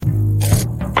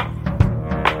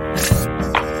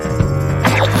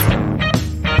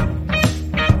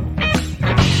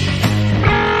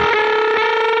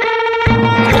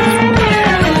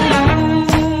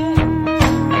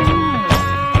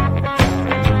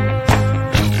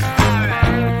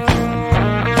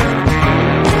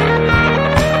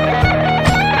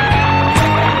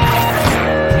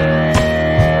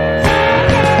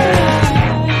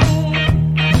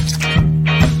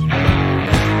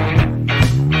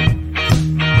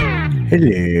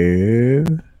Hello.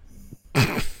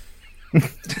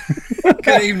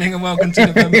 Good evening and welcome to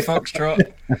November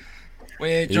Foxtrot.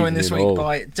 We're joined this week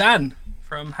by Dan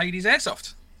from Hades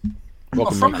Airsoft.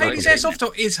 From Hades Airsoft,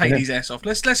 or is Hades Airsoft?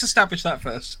 Let's establish that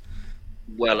first.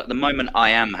 Well, at the moment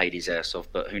I am Hades Airsoft,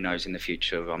 but who knows, in the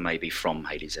future I may be from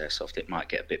Hades Airsoft. It might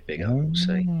get a bit bigger. We'll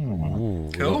see.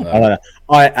 Cool.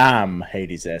 I am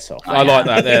Hades Airsoft. I like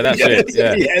that there. That's it.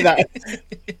 Yeah.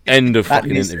 End of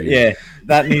fucking interview. Yeah,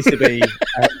 that needs to be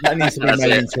made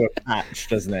into a patch,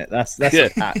 doesn't it? That's a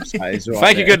patch. That is right.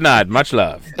 Thank you, good night. Much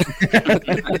love.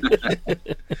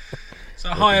 So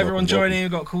hi everyone joining.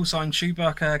 We've got call sign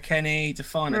Chewbacca, Kenny,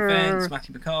 Defiant Events,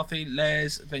 Matthew McCarthy,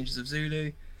 Les, Adventures of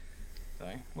Zulu. So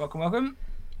welcome.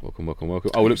 Welcome. Oh,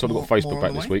 it looks like we've got Facebook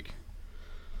back this week.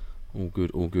 All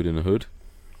good in the hood.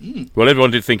 Well,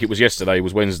 everyone did think it was yesterday, it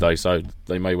was Wednesday, so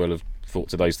they may well have thought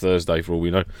today's Thursday for all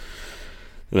we know.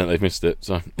 And then they've missed it.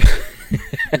 So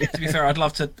to be fair, I'd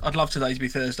love today to be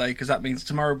Thursday because that means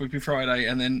tomorrow will be Friday,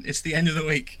 and then it's the end of the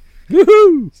week.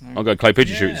 Woohoo! So, I'm going to play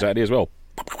pigeon shooting Saturday as well.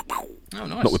 Oh,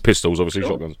 nice. Not with pistols, obviously,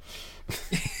 shotguns.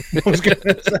 I was going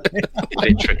to say. A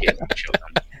bit tricky with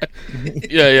shotgun.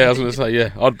 Yeah. I was going to say,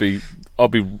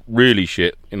 I'd be really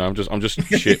shit. You know, I'm just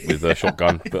shit with a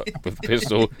shotgun, but with a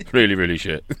pistol, really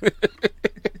shit.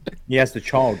 He has the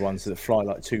child ones that fly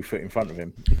like 2 foot in front of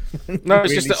him. No,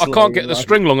 it's just that I can't get the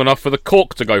string long enough for the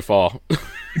cork to go far.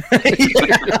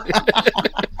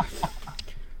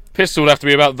 Pistol would have to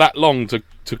be about that long to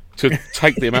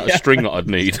take the amount of string that I'd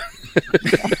need.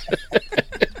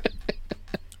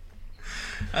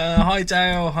 Hi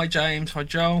Dale, hi James, hi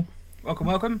Joel.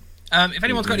 Welcome. If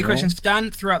anyone's got any questions for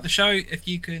Dan throughout the show, if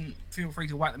you can, feel free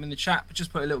to whack them in the chat, but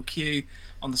just put a little Q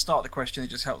on the start of the question. It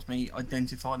just helps me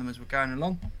identify them as we're going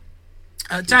along.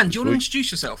 Dan, do you want to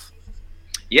introduce yourself?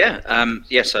 Yeah.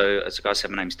 So as the guy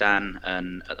said, my name's Dan,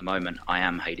 and at the moment I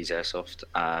am Hades Airsoft.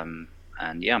 And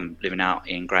I'm living out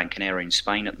in Gran Canaria in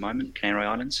Spain at the moment, Canary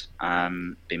Islands.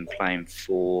 Been playing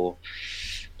for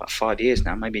about 5 years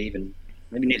now, maybe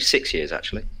nearly 6 years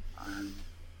actually.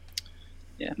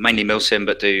 Mainly milsim,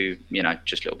 but do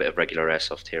just a little bit of regular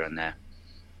airsoft here and there.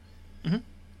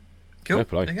 Cool.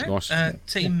 Play. Nice.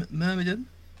 Team Myrmidon,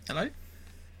 hello.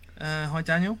 Hi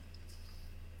Daniel.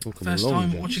 Welcome First along,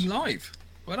 time James. watching live.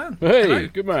 Well done. Hey, hello.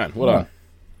 good man. Well done.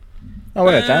 Oh,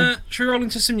 well Dan. Should we roll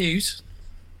into some news?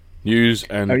 News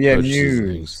and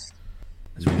news.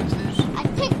 Let's roll into news. I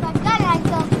take my gun and I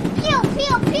go pew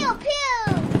pew pew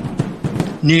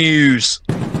pew. News.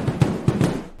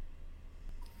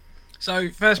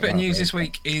 So, first bit of news this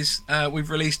week is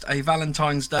we've released a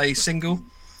Valentine's Day single.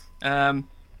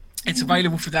 It's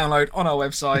available for download on our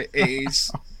website. It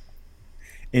is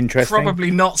Interesting.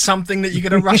 probably not something that you're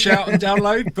going to rush out and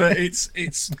download, but it's.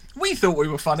 We thought we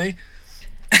were funny.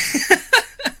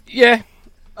 Yeah,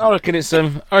 I reckon it's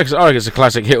a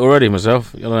classic hit already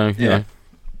myself. You know.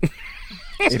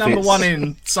 It's number one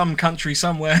in some country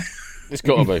somewhere. It's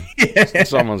got to be.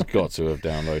 Someone's got to have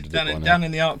downloaded it by now. down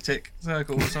in the Arctic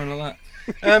Circle or something like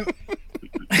that.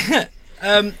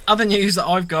 Other news that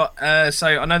I've got. So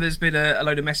I know there's been a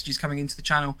load of messages coming into the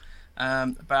channel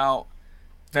about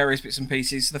various bits and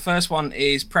pieces. So the first one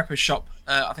is Prepper's Shop.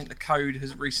 I think the code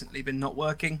has recently been not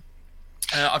working.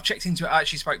 I've checked into it. I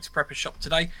actually spoke to Prepper's Shop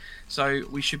today, so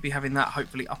we should be having that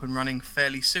hopefully up and running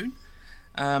fairly soon.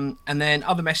 And then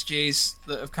other messages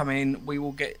that have come in, we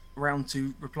will get around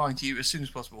to replying to you as soon as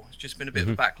possible. It's just been a bit of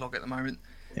a backlog at the moment.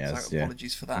 Yes, so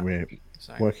apologies for that. We're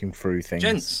working through things.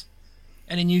 Gents,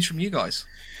 any news from you guys?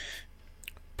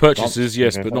 Purchases,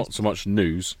 yes, but not so much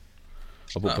news.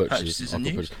 I bought purchases and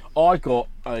news. I got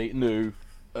a new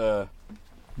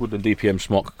Woodland DPM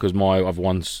smock because my other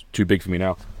one's too big for me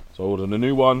now. So I ordered a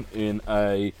new one in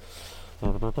a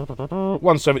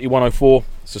 170-104.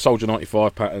 It's a Soldier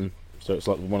 95 pattern. So it's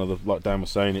like one of the, like Dan was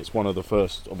saying, it's one of the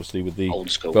first, obviously, with the Old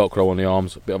school. Velcro on the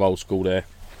arms. A bit of old school there.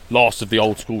 Last of the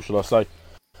old school, should I say.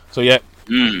 So yeah,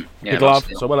 big love.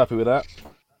 So well happy with that.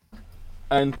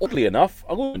 And oddly enough,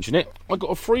 I will mention it, I got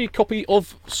a free copy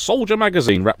of Soldier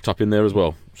magazine wrapped up in there as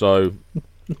well. So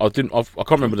I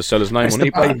can't remember the seller's name on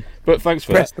eBay, but thanks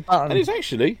for that. And it's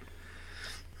actually,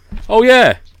 oh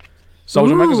yeah,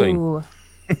 Soldier magazine.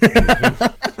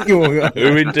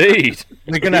 Who indeed?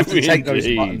 We're going to have to take those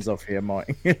buttons off here,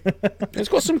 Mike. It's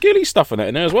got some ghillie stuff in it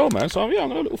in there as well, man. So yeah, I'm going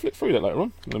to have a little flick through that later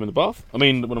on when I'm in the bath. I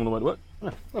mean, when I'm on the way to work.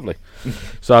 Yeah, lovely.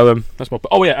 So that's my.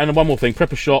 Oh yeah, and one more thing.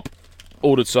 Prepper Shop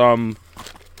ordered some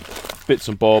bits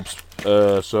and bobs,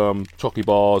 some chocky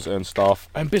bars and stuff,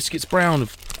 and Biscuits Brown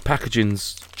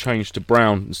packaging's changed to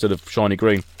brown instead of shiny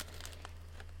green.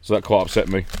 So that quite upset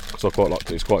me. So I quite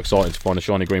liked it. It's quite exciting to find a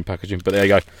shiny green packaging. But there you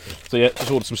go. So yeah,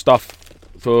 just ordered some stuff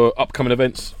for upcoming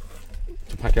events.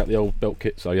 to pack out the old belt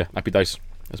kit. So yeah, happy days.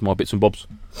 That's my bits and bobs.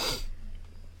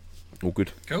 All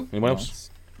good. Cool. Anyone else?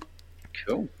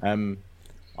 Cool.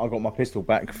 I got my pistol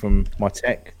back from my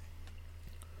tech,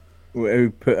 who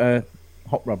put a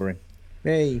hot rubber in.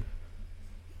 Hey,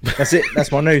 that's it.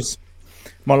 That's my news.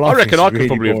 My life. I reckon is I could really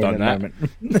probably have boring done at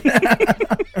the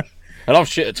moment. And I'm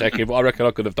shit at techie, but I reckon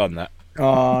I could have done that.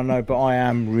 Oh no, but I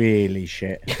am really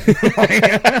shit.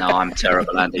 No, I'm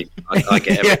terrible, Andy. I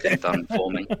get everything done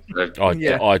for me.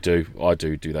 I do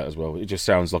that as well. It just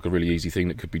sounds like a really easy thing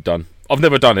that could be done. I've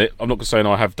never done it. I'm not saying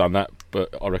I have done that,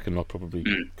 but I reckon I probably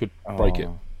could break it.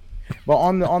 But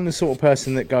I'm the sort of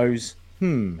person that goes,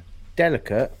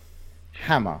 delicate,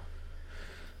 hammer.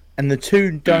 And the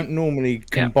two don't normally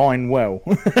combine well.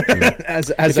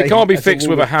 as if it can't be fixed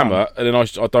with a hammer, then I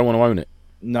don't want to own it.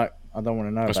 No, I don't want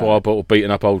to know. That's why I bought a beaten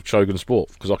up old Shogun Sport,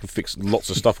 because I can fix lots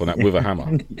of stuff on that with a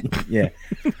hammer. Yeah.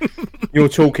 Your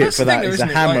toolkit for that though, is a isn't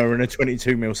it? hammer and a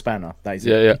 22mm spanner. That is it.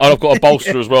 Yeah. And I've got a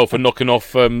bolster as well for knocking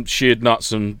off sheared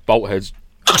nuts and bolt heads.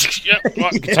 Yeah,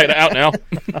 right, can take that out now.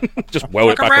 Just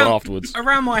weld it back on afterwards.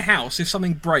 Around my house, if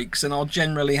something breaks, then I'll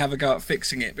generally have a go at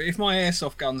fixing it. But if my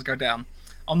airsoft guns go down,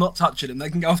 I'm not touching them. They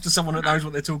can go after someone that knows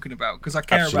what they're talking about, because I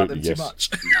care about them too much.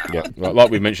 Yeah, like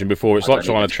we mentioned before, it's like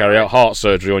trying to carry out heart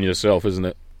surgery on yourself, isn't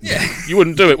it? Yeah. You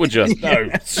wouldn't do it, would you? No,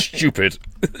 stupid.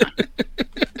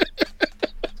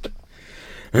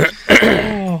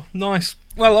 Oh, nice.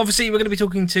 Well, obviously, we're going to be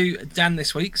talking to Dan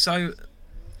this week, so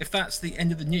if that's the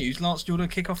end of the news, Lance, do you want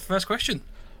to kick off the first question?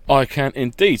 I can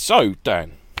indeed. So,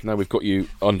 Dan, now we've got you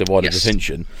undivided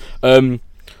attention.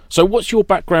 So, what's your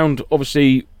background?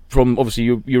 Obviously,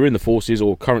 you're in the forces,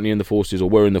 or currently in the forces, or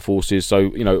were in the forces.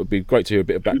 So, it'd be great to hear a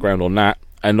bit of background on that.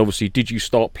 And obviously, did you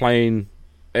start playing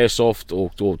airsoft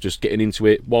or just getting into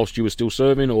it whilst you were still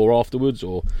serving, or afterwards,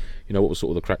 or what was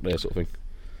sort of the crack there, sort of thing?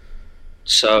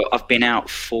 So I've been out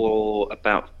for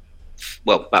about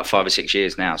 5 or 6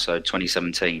 years now, so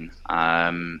 2017,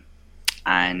 and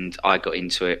I got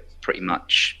into it pretty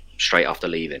much straight after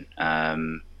leaving.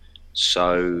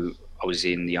 So I was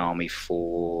in the army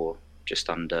for just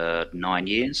under 9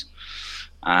 years,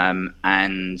 and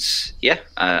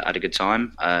had a good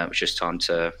time. It was just time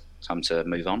to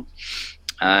move on,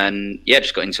 and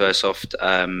just got into airsoft.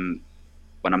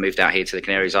 When I moved out here to the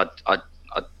Canaries, I'd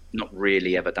not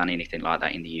really ever done anything like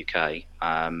that in the UK.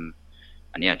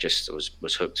 Just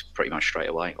was hooked pretty much straight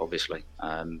away, obviously.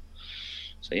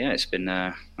 It's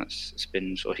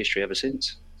been sort of history ever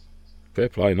since. Fair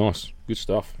play, nice, good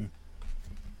stuff.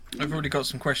 I've already got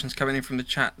some questions coming in from the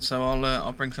chat, so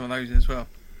I'll bring some of those in as well.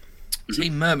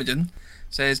 Team Myrmidon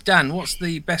says, Dan, what's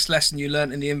the best lesson you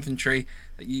learnt in the infantry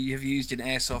that you have used in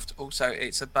airsoft? Also,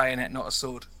 it's a bayonet, not a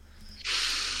sword.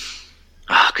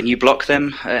 Can you block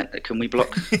them? Can we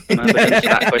block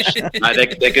that question? No,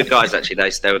 they're good guys, actually.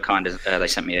 They were kind of they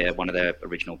sent me one of their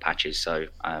original patches, so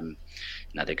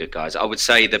they're good guys. I would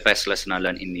say the best lesson I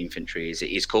learned in the infantry is it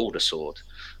is called a sword,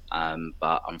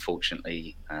 but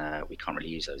unfortunately we can't really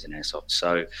use those in airsoft.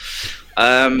 So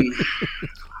I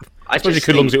suppose you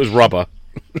could, as long as it was rubber.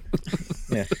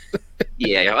 Yeah,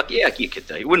 you could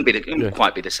do. It wouldn't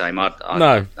quite be the same. I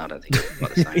don't think it would be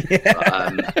quite the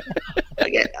same. But,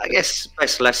 I guess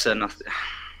best lesson. I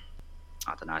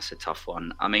don't know. It's a tough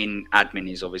one. I mean, admin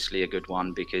is obviously a good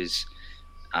one, because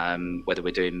whether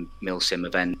we're doing milsim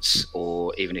events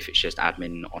or even if it's just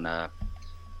admin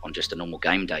on just a normal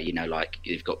game day, like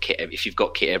you've got kit. If you've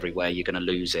got kit everywhere, you're going to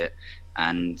lose it.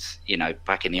 And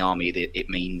back in the army, it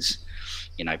means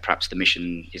perhaps the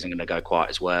mission isn't going to go quite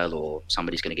as well, or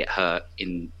somebody's going to get hurt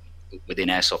within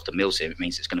airsoft and milsim. It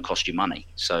means it's going to cost you money.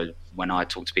 So when I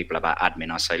talk to people about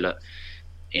admin, I say, look,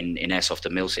 in airsoft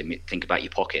and milsim, think about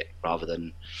your pocket rather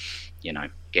than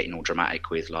getting all dramatic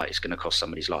with like it's going to cost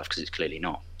somebody's life, because it's clearly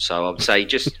not. So I would say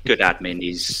just good admin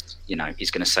is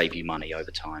is going to save you money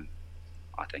over time,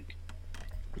 I think.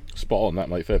 Spot on that,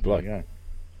 mate. Fair play. Yeah.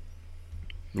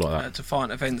 Like that. To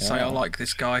find events, say I like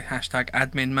this guy.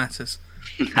 #admin matters.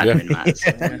 Admin matters.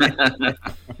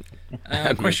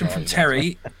 Question from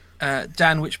Terry.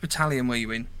 Dan, which battalion were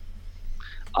you in?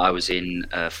 I was in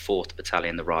 4th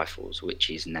Battalion, the Rifles, which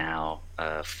is now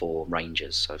 4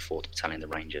 Rangers, so 4th Battalion, the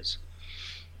Rangers.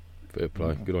 Fair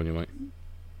play. Good on you, mate.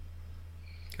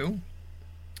 Cool.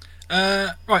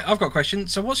 Right, I've got a question.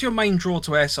 So what's your main draw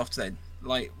to airsoft then?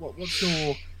 Like, what's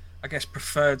your, I guess,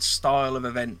 preferred style of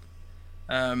event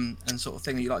and sort of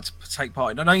thing that you like to take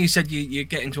part in? I know you said you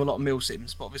get into a lot of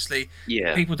milsims, but obviously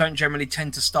people don't generally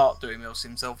tend to start doing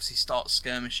milsims. They obviously start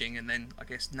skirmishing and then, I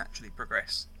guess, naturally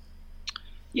progress.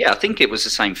 Yeah, I think it was the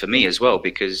same for me as well,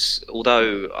 because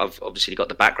although I've obviously got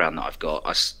the background that I've got,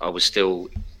 I was still,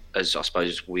 as I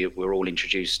suppose we're all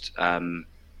introduced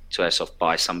airsoft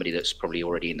by somebody that's probably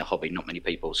already in the hobby. Not many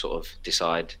people sort of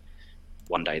decide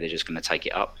one day they're just going to take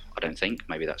it up. I don't think.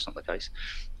 Maybe that's not the case.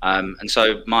 And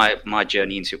so my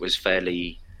journey into it was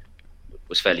fairly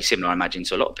similar, I imagine,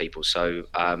 to a lot of people. So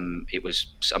it was.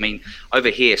 I mean, over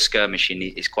here, skirmishing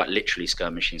is quite literally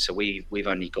skirmishing. So we've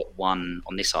only got one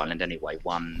on this island anyway,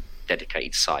 one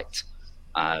dedicated site.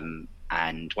 And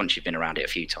once you've been around it a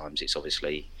few times, it's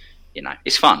obviously,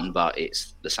 it's fun, but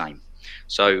it's the same.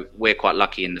 So we're quite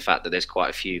lucky in the fact that there's quite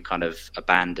a few kind of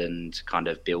abandoned kind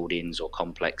of buildings or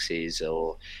complexes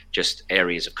or just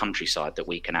areas of countryside that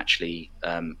we can actually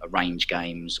arrange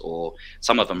games, or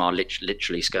some of them are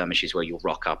literally skirmishes where you'll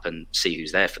rock up and see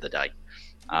who's there for the day.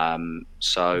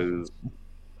 So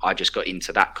I just got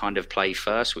into that kind of play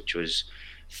first, which was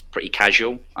pretty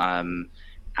casual. And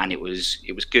it was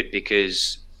good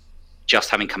because just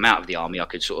having come out of the army, I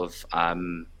could sort of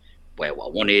wear what I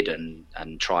wanted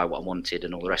and try what I wanted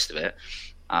and all the rest of it.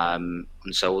 And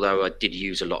so although I did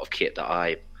use a lot of kit that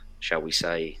I, shall we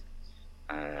say,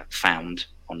 found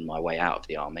on my way out of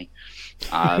the army,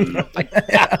 I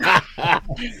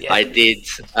did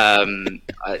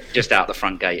just out the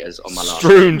front gate as on my last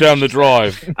strewn down the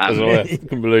drive. I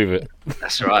can believe it.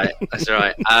 That's right.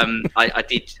 I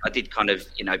did kind of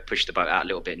push the boat out a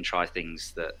little bit and try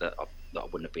things that I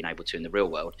wouldn't have been able to in the real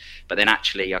world. But then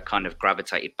actually I kind of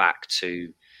gravitated back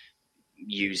to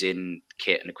using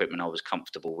kit and equipment I was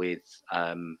comfortable with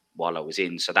while I was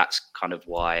in. So that's kind of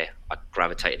why I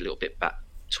gravitated a little bit back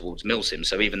towards milsim.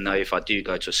 So even though if I do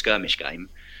go to a skirmish game,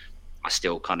 I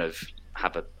still kind of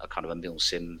have a kind of a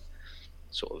milsim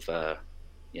sort of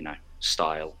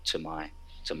style to my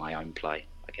own play,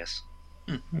 I guess.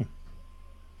 Mm-hmm.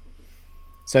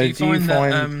 So do you find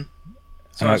that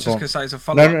so I was just going to say as a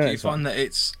follow-up, do you find that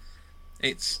it's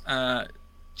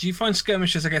do you find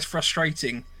skirmishes, I guess,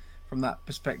 frustrating from that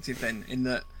perspective then, in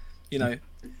that,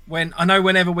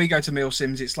 whenever we go to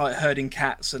milsims, it's like herding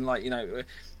cats, and like,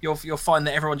 you'll find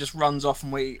that everyone just runs off,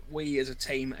 and we as a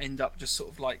team end up just sort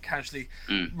of like casually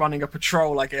running a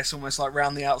patrol, I guess, almost like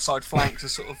round the outside flank to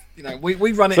sort of,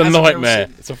 we run it as a nightmare.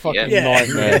 It's a fucking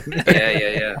nightmare.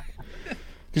 Yeah.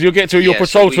 Because you'll get to your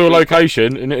patrol to a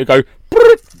location and it'll go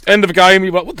end of the game.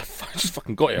 You're like, what the fuck? I just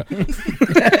fucking got you.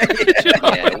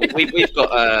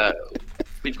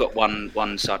 We've got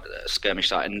one side, skirmish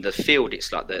site, and the field.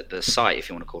 It's like the site, if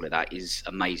you want to call it that, is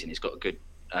amazing. It's got a good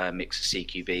mix of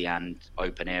CQB and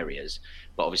open areas.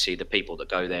 But obviously, the people that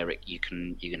go there, you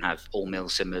can have all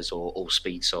milsimmers or all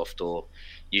speed soft, or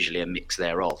usually a mix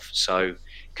thereof. So it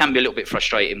can be a little bit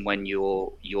frustrating when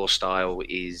your style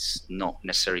is not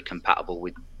necessarily compatible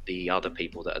with the other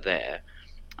people that are there.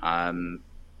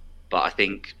 But I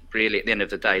think really at the end of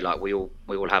the day, like we all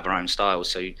have our own styles,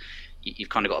 so you've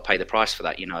kind of got to pay the price for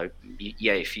that.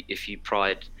 If you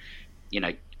pride,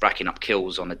 racking up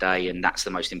kills on the day, and that's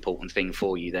the most important thing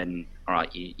for you, then all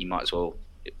right, you might as well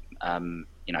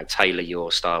tailor your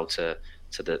style to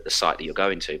the site that you're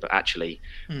going to. But actually,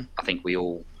 I think we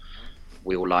all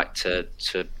like to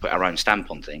put our own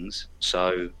stamp on things.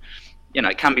 So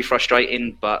it can be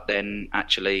frustrating, but then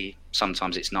actually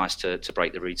sometimes it's nice to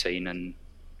break the routine and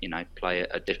play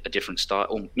a different style,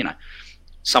 or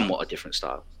somewhat a different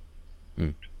style.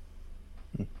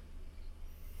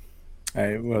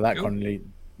 Well, that kind of lead.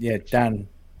 Yeah, Dan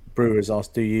Brewer has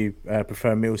asked, do you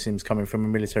prefer milsims coming from a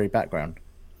military background?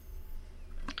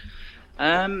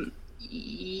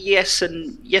 Yes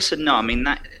and no. I mean,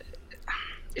 that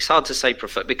it's hard to say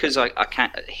prefer, because I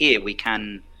can't. Here we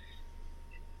can.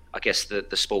 I guess the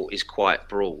sport is quite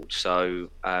broad, so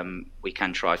we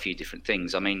can try a few different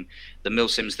things. I mean, the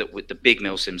big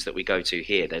milsims that we go to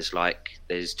here,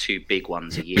 there's 2 big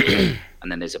ones a year, and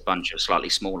then there's a bunch of slightly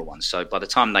smaller ones. So by the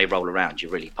time they roll around,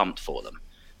 you're really pumped for them.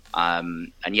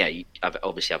 And yeah, you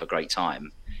obviously have a great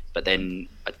time. But then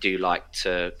I do like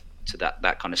to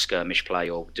that kind of skirmish play,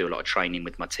 or do a lot of training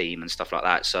with my team and stuff like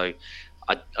that. So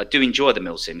I do enjoy the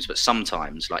milsims, but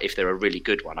sometimes, like if they're a really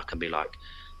good one, I can be like,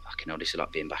 this is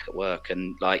like being back at work,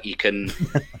 and like you can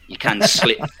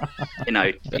slip,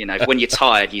 when you're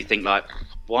tired, you think like,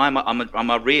 why am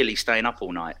I really staying up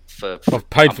all night for I've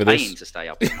paid for this to stay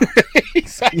up all night.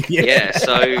 Exactly. Yeah,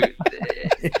 so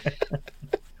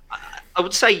I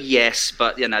would say yes,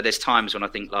 but there's times when I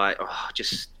think like,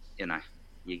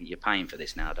 you're paying for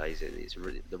this nowadays. It's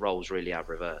really, the roles really are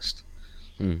reversed.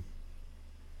 So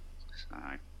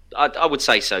I would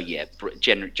say so, yeah.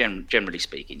 Generally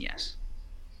speaking, yes.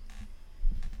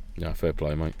 Yeah, fair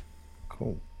play, mate.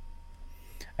 Cool.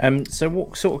 So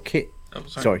what sort of kit? Oh,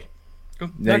 sorry.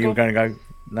 No, you were going to go.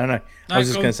 No. I was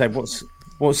just going to say,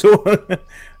 what sort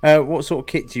of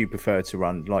kit do you prefer to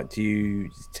run? Like, do you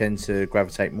tend to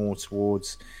gravitate more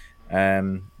towards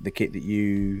the kit that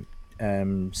you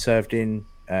served in.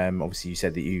 Obviously, you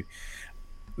said that you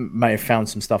may have found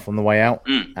some stuff on the way out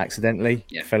accidentally,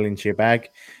 fell into your bag.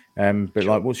 But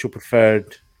like, what's your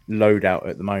preferred loadout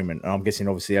at the moment? And I'm guessing,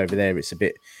 obviously, over there it's a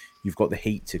bit. You've got the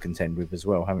heat to contend with as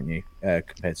well, haven't you?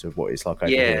 Compared to what it's like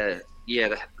over here. Yeah,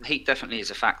 the heat definitely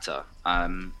is a factor.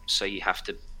 So you have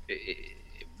to.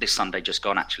 This Sunday just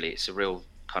gone, actually, it's a real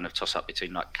kind of toss up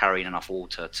between like carrying enough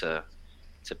water to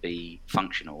be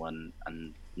functional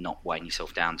and not weighing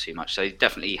yourself down too much. So you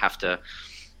definitely have to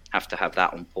have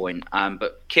that on point.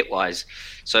 But kit wise,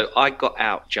 so I got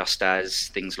out just as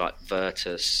things like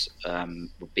Virtus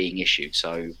were being issued.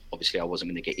 So obviously I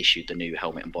wasn't going to get issued the new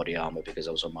helmet and body armor because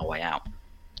I was on my way out.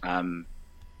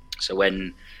 So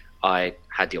when I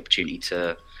had the opportunity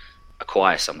to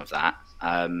acquire some of that,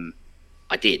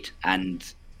 I did. And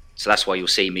so that's why you'll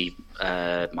see me,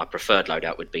 my preferred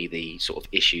loadout would be the sort of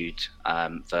issued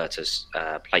Virtus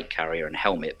plate carrier and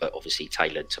helmet, but obviously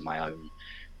tailored to my own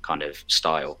kind of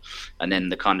style. And then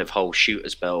the kind of whole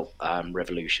shooter's belt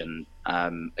revolution,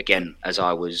 again, as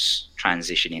I was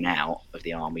transitioning out of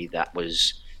the army, that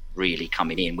was really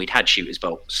coming in. We'd had shooter's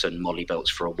belts and molly belts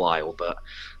for a while, but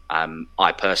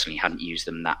I personally hadn't used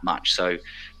them that much. So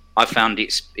I found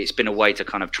it's been a way to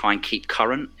kind of try and keep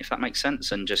current, if that makes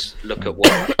sense, and just look at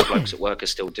what blokes at work are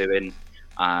still doing,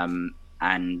 and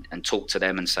talk to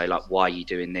them and say, like, why are you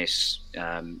doing this?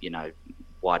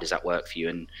 Why does that work for you?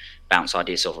 And bounce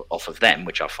ideas off of them,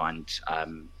 which I find,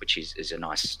 which is a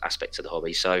nice aspect to the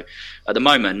hobby. So at the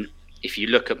moment, if you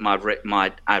look at my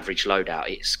average loadout,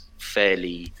 it's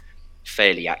fairly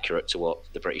accurate to what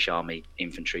the British Army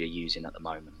infantry are using at the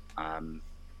moment.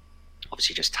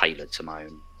 Obviously just tailored to my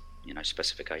own,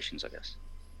 specifications, I guess.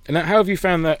 And how have you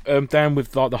found that, Dan,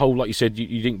 with like the whole, like you said,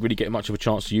 you didn't really get much of a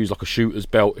chance to use like a shooter's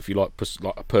belt, if you like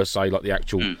per se, like the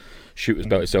actual shooter's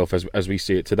belt itself as we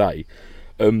see it today.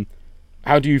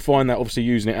 How do you find that, obviously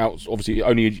using it out, obviously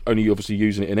only obviously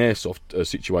using it in airsoft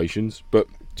situations, but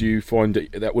do you find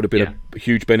that would have been a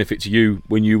huge benefit to you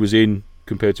when you was in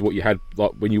compared to what you had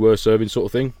like when you were serving, sort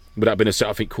of thing? Would that have been a set,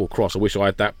 I think, cool, cross, I wish I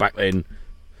had that back then?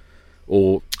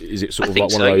 Or is it sort of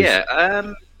like one of those?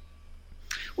 Yeah.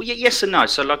 Well, yes and no.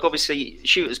 So, like, obviously,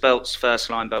 shooters belts, first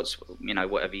line belts,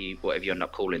 whatever you end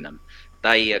up calling them,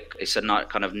 it's a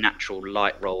kind of natural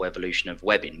light roll evolution of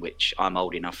webbing, which I'm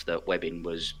old enough that webbing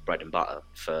was bread and butter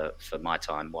for my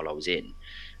time while I was in,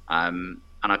 and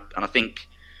I think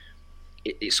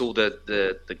it's all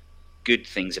the good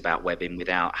things about webbing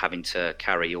without having to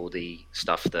carry all the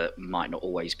stuff that might not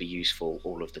always be useful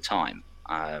all of the time.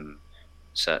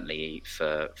 Certainly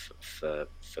for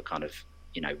kind of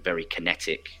very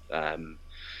kinetic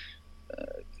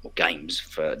games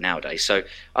for nowadays. So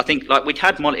I think like we'd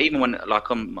had even when like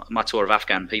on my tour of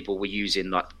Afghan, people were using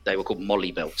like they were called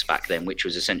molly belts back then, which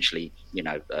was essentially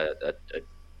a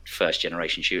first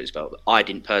generation shooter's belt. I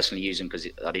didn't personally use them because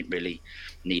I didn't really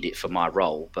need it for my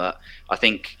role. But I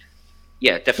think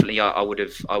definitely I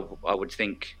would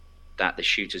think that the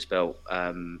shooter's belt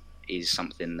is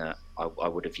something that I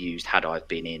would have used had I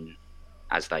been in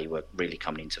as they were really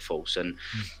coming into force. And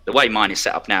the way mine is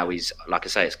set up now is, like I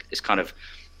say, it's kind of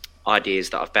ideas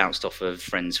that I've bounced off of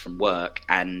friends from work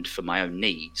and for my own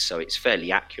needs. So it's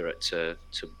fairly accurate to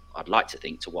I'd like to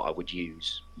think, to what I would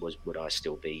use would I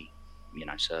still be,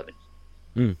 serving.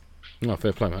 No,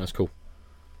 fair play, man. That's cool.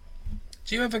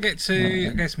 Do you ever get to,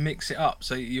 I guess, mix it up?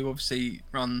 So you obviously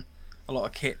run a lot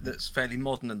of kit that's fairly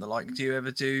modern and the like. Do you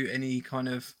ever do any kind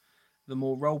of the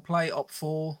more role play,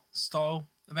 OPFOR style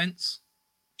events?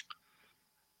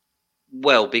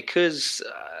 Well, because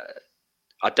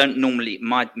I don't normally,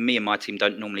 me and my team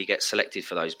don't normally get selected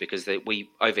for those, because we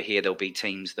over here there'll be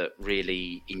teams that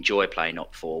really enjoy playing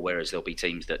OPFOR, whereas there'll be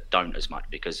teams that don't as much,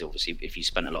 because obviously if you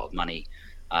spend a lot of money,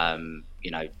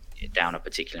 down a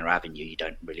particular avenue, you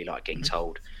don't really like getting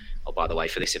told, oh, by the way,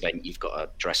 for this event you've got to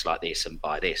dress like this and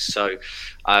buy this. So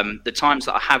the times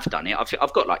that I have done it,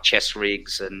 I've got like chess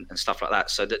rigs and stuff like that.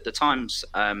 So that the times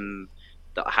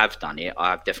that I have done it,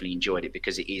 I've definitely enjoyed it,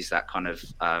 because it is that kind of,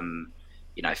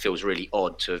 it feels really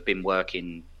odd to have been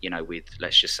working, with,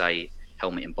 let's just say,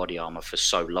 helmet and body armor for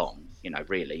so long,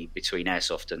 really between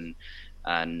airsoft and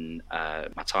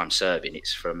my time serving,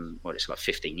 it's like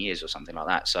 15 years or something like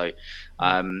that. So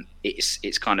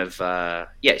it's kind of,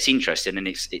 it's interesting and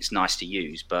it's nice to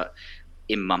use, but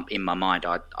in my mind,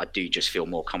 I do just feel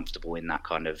more comfortable in that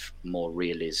kind of more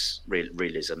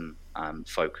realism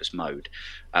focus mode.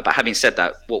 But having said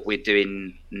that, what we're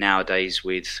doing nowadays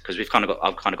because I've kind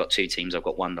of got two teams. I've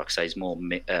got one, like I say, is more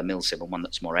milsim and one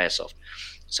that's more airsoft.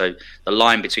 So the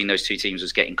line between those two teams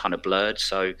was getting kind of blurred.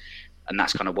 So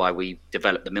that's kind of why we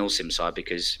developed the milsim side,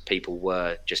 because people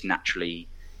were just naturally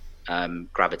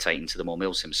gravitating to the more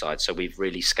milsim side. So we've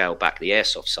really scaled back the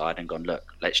airsoft side and gone,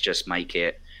 look, let's just make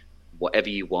it whatever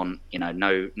you want,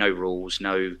 no rules,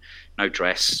 no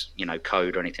dress,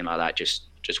 code or anything like that. Just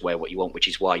wear what you want, which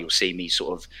is why you'll see me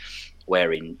sort of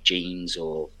wearing jeans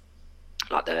or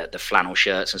like the flannel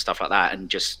shirts and stuff like that, and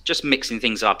just mixing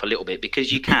things up a little bit,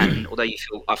 because you can, although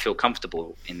I feel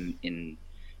comfortable in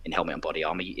helmet and body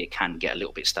armor, it can get a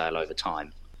little bit stale over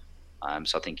time.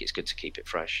 So I think it's good to keep it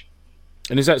fresh.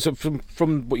 And is that, so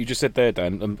from what you just said there,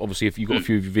 Dan? Obviously, if you've got a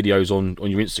few videos on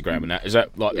your Instagram and that, is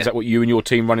that what you and your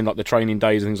team running, like the training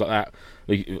days and things like that?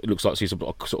 It looks like it's a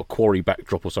sort of quarry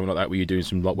backdrop or something like that, where you're doing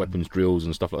some like weapons drills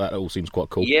and stuff like that. It all seems quite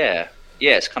cool. Yeah,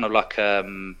 it's kind of like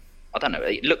I don't know.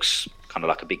 It looks kind of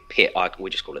like a big pit. We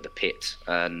just call it the pit,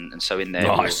 and so in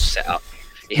there we'll set up.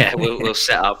 Yeah, we'll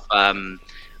set up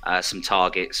some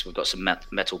targets. We've got some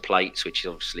metal plates, which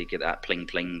obviously get that pling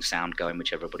pling sound going,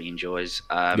 which everybody enjoys.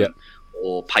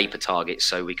 Or paper targets,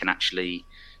 so we can actually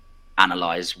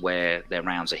analyze where their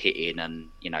rounds are hitting, and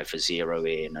for zero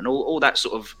in, and all that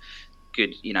sort of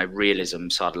good realism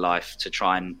side of life to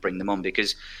try and bring them on.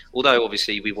 Because although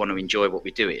obviously we want to enjoy what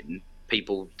we're doing,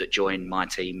 people that join my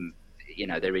team,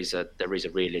 there is a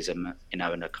realism,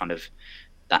 and a kind of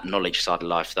that knowledge side of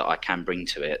life that I can bring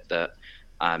to it, that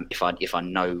if I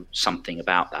know something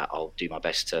about that, I'll do my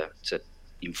best to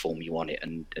inform you on it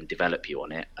and develop you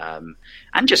on it,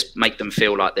 and just make them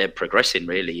feel like they're progressing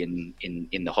really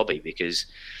in the hobby, because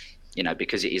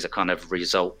because it is a kind of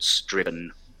results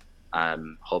driven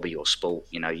hobby or sport.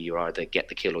 You either get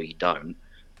the kill or you don't.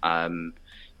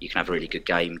 You can have a really good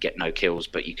game, get no kills,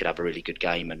 but you could have a really good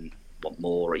game and want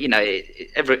more.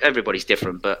 Everybody's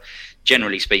different, but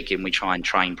generally speaking, we try and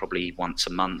train probably once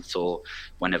a month, or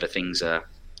whenever things are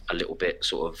a little bit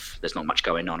sort of, there's not much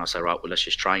going on, I say, right, well, let's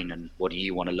just train, and what do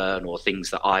you want to learn, or things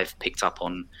that I've picked up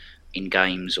on in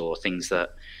games, or things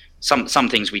that some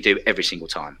things we do every single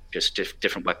time, just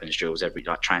different weapons drills,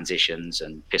 like transitions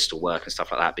and pistol work and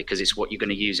stuff like that, because it's what you're going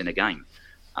to use in a game.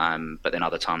 But then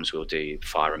other times we'll do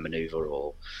fire and maneuver,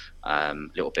 or a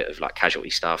little bit of like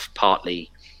casualty stuff,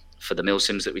 partly for the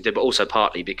milsims that we did, but also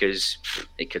partly because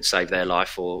it could save their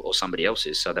life or somebody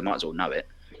else's, so they might as well know it.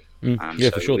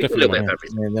 For sure, definitely. A little bit of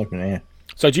everything. Yeah, definitely, yeah.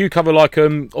 So do you cover like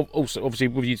also obviously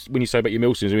when you say about your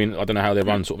milsims, I mean, I don't know how they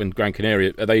run sort of in Gran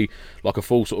Canaria, are they like a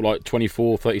full sort of like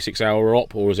 24, 36 hour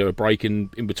op, or is there a break in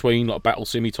between, like a battle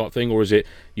simmy type thing, or is it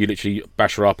you literally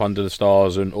bash her up under the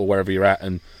stars or wherever you're at?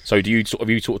 And so have you sort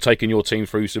of taken your team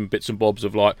through some bits and bobs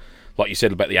of like you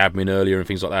said about the admin earlier and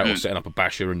things like that, or setting up a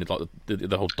basher and like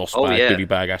the whole DOS bag, divvy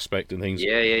bag aspect and things?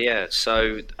 Yeah.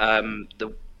 So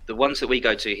the ones that we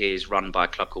go to here is run by a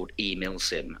club called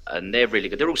eMilsim, and they're really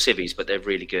good. They're all civvies, but they're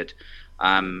really good.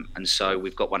 And so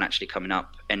we've got one actually coming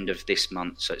up end of this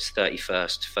month. So it's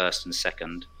 31st, 1st and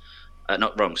 2nd.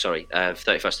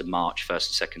 31st of March,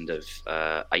 1st and 2nd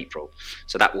of April.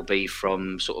 So that will be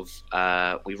from sort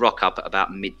of, we rock up at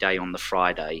about midday on the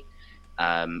Friday,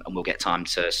 and we'll get time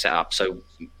to set up. So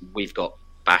we've got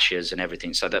bashers and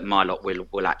everything, so that my lot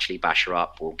will actually bash her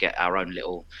up. We'll get our own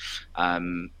little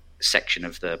section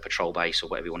of the patrol base, or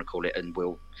whatever you want to call it, and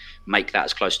we'll make that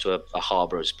as close to a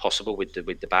harbour as possible with the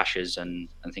bashers and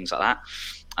things like that.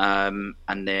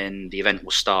 And then the event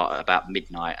will start at about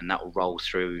midnight, and that will roll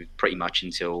through pretty much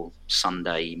until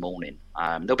Sunday morning.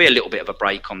 There'll be a little bit of a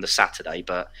break on the Saturday,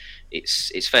 but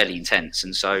it's fairly intense.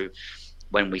 And so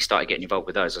when we started getting involved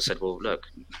with those, I said, well, look,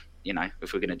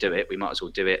 if we're going to do it, we might as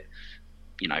well do it,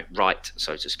 right,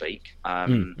 so to speak.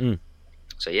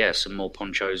 So yeah, some more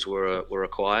ponchos were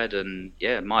acquired, and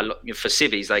yeah, for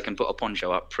civvies they can put a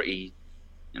poncho up pretty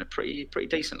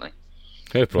decently.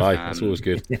 Fair play, that's always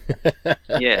good.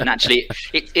 Yeah, and actually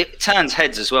it turns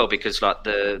heads as well, because like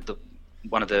the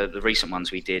one of the recent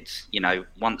ones we did,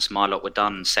 once my lot were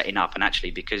done setting up, and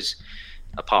actually because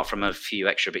apart from a few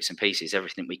extra bits and pieces,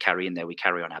 everything we carry in there we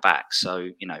carry on our backs, so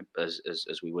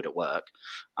as we would at work,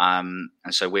 and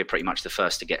so we're pretty much the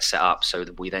first to get set up. So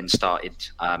we then started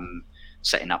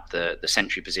setting up the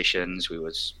sentry positions. We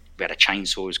had a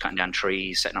chainsaw, we was cutting down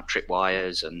trees, setting up trip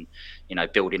wires, and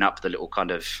building up the little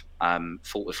kind of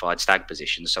fortified stag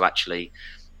positions. So actually,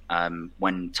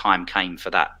 when time came for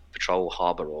that patrol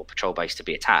harbour or patrol base to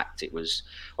be attacked, I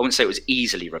wouldn't say it was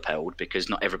easily repelled, because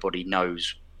not everybody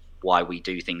knows why we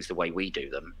do things the way we do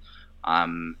them.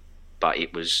 But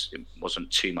it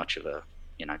wasn't too much of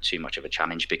a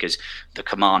challenge, because the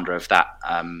commander of that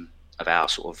of our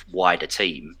sort of wider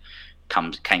team,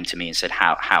 came to me and said,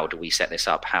 how do we set this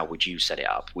up? How would you set it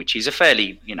up? Which is a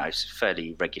fairly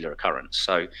regular occurrence.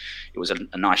 So it was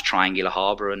a nice triangular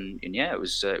harbour, and yeah,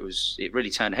 it really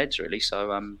turned heads really.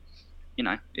 So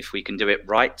if we can do it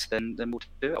right, then we'll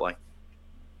do it that way.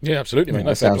 Yeah, absolutely, mate.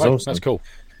 That sounds awesome. That's cool.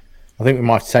 I think we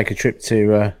might have to take a trip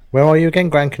to where are you again?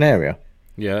 Gran Canaria.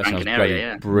 Yeah, that sounds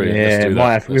brilliant. Yeah,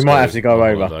 we might have to go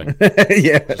over.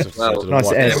 Yeah, well,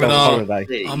 nice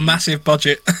holiday. Our massive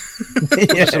budget.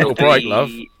 Just a little break, love.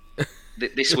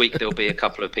 This week there'll be a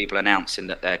couple of people announcing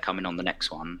that they're coming on the next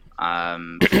one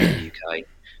from the UK,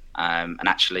 and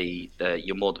actually,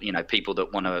 you're more people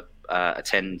that want to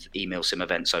attend email sim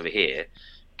events over here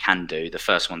can do. The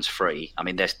first one's free. I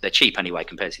mean, they're cheap anyway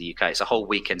compared to the UK. It's a whole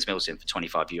weekend's milsim for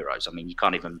 €25. I mean, you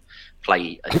can't even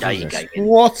play a day game.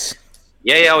 What?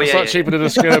 Yeah, it's like cheaper than a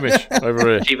skirmish over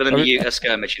here. Cheaper than a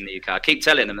skirmish in the UK. I keep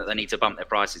telling them that they need to bump their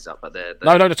prices up, but they're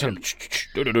no, tell them.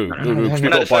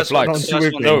 The first one's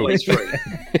always free.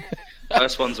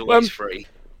 First one's always free.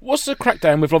 What's the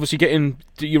crackdown with obviously getting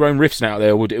your own riffs out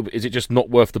there? Or is it just not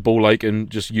worth the ball ache and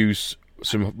just use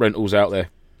some rentals out there?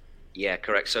 Yeah,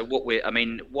 correct. So what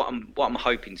I'm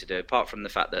hoping to do, apart from the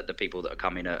fact that the people that are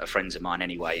coming are friends of mine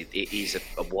anyway, it is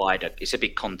it's a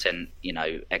big content,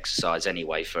 exercise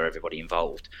anyway for everybody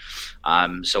involved.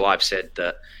 So I've said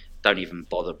that don't even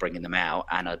bother bringing them out,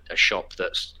 and a shop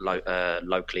that's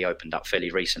locally opened up fairly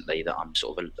recently that I'm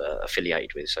sort of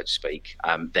affiliated with, so to speak,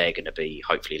 they're going to be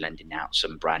hopefully lending out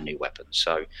some brand new weapons.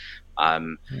 So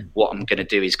what I'm going to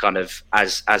do is kind of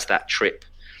as that trip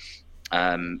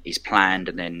is planned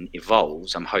and then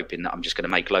evolves, I'm hoping that I'm just going to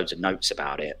make loads of notes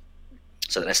about it.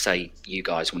 So let's say you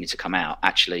guys wanted to come out.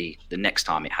 Actually, the next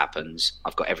time it happens,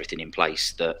 I've got everything in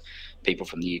place that people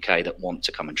from the UK that want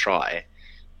to come and try,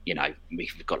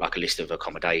 we've got like a list of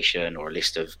accommodation or a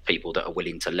list of people that are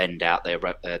willing to lend out their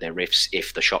riffs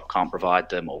if the shop can't provide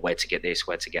them, or where to get this,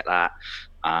 where to get that.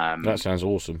 That sounds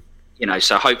awesome.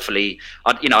 So hopefully,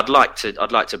 I'd like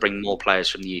to bring more players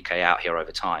from the UK out here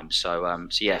over time. So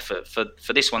yeah,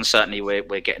 for this one certainly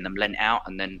we're getting them lent out,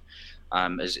 and then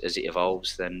as it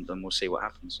evolves, then we'll see what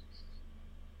happens.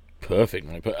 Perfect,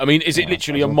 mate. But I mean, is it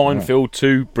literally a minefield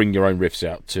to bring your own riffs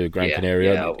out to Gran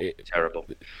Canaria? Yeah, terrible.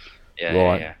 Yeah,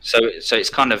 right. yeah. So it's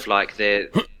kind of like they're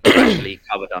actually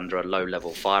covered under a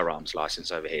low-level firearms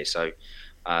license over here. So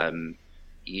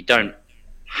you don't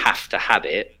have to have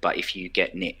it, but if you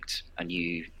get nicked and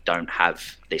you don't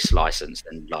have this license,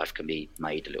 then life can be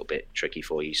made a little bit tricky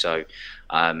for you. So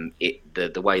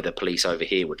the way the police over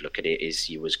here would look at it is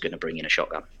you was going to bring in a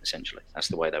shotgun, essentially. That's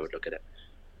the way they would look at it.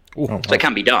 So it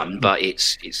can be done, but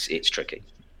it's tricky.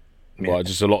 Right,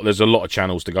 there's a lot of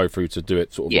channels to go through to do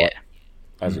it, sort of like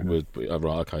as it would.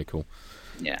 Right, okay, cool.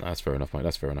 Yeah, that's fair enough, mate.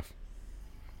 That's fair enough.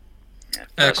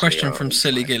 Yeah, question from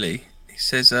Silly Gilly. He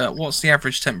says, "What's the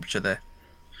average temperature there?"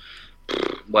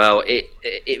 Well,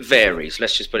 it varies.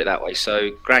 Let's just put it that way. So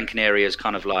Gran Canaria is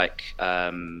kind of like,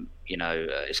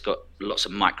 it's got lots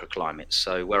of microclimates.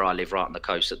 So where I live, right on the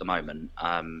coast at the moment,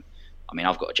 I mean,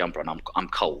 I've got a jumper on. I'm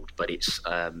cold, but it's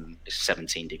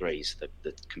 17 degrees.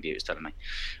 The computer's telling me,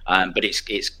 but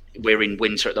we're in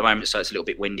winter at the moment, so it's a little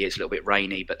bit windy. It's a little bit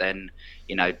rainy. But then,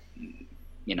 a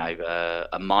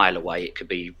mile away, it could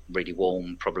be really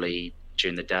warm, probably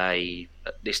during the day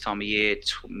at this time of year,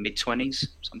 mid-20s,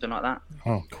 something like that.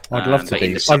 Oh, I'd love to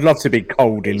be. I'd love to be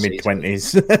cold in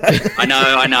mid-20s. I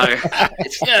know.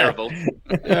 It's terrible.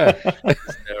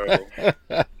 It's terrible.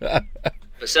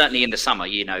 But certainly in the summer,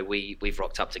 we've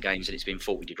rocked up to games and it's been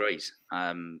 40 degrees.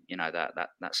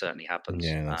 That certainly happens.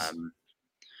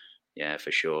 Yeah,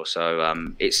 for sure.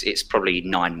 So it's probably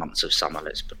 9 months of summer.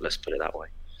 Let's put it that way.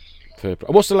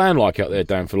 What's the land like out there,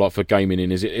 Dan, for gaming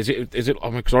in? Is it?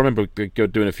 Because I remember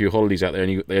doing a few holidays out there,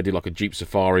 and they did like a jeep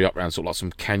safari up around sort of like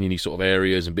some canyony sort of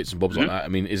areas and bits and bobs like that. I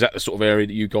mean, is that the sort of area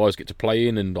that you guys get to play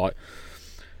in and like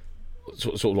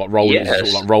sort of like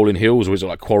rolling hills, or is it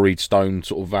like quarried stone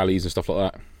sort of valleys and stuff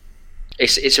like that?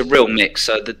 It's a real mix.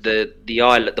 So the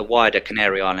island, the wider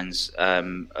Canary Islands are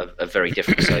very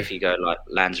different. So if you go like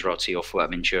Lanzarote or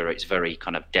Fuerteventura, it's very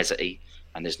kind of deserty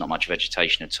and there's not much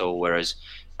vegetation at all. Whereas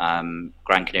Gran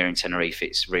Canaria and Tenerife,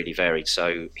 it's really varied.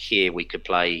 So here we could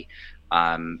play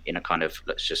in a kind of,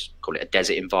 let's just call it a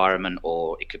desert environment,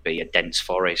 or it could be a dense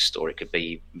forest, or it could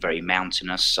be very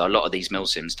mountainous. So a lot of these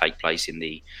milsims take place in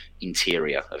the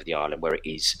interior of the island, where it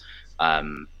is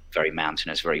very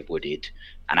mountainous, very wooded.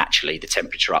 And actually the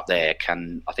temperature up there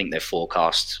I think they're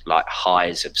forecast like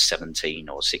highs of 17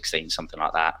 or 16, something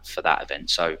like that for that event.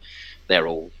 So they're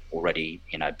all already,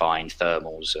 buying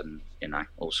thermals and,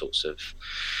 all sorts of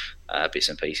bits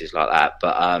and pieces like that.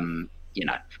 But,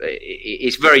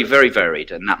 it's very, very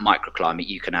varied. And that microclimate,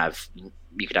 you can have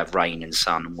you could have rain and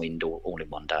sun and wind all in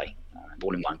one day,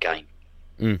 all in one game.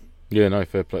 Yeah, no,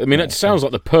 fair play. I mean, it sounds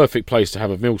like the perfect place to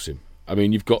have a milsim. I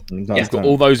mean, you've got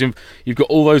all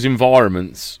those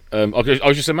environments. I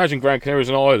just imagine Gran Canaria as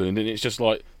an island, and it's just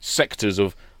like sectors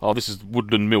of this is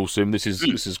woodland milsim, this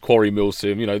is quarry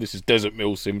milsim, this is desert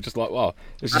milsim. Just like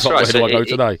this is where do I go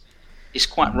today? It's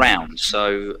quite round,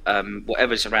 so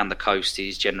whatever's around the coast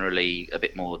is generally a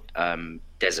bit more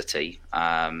deserty.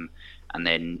 And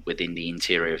then within the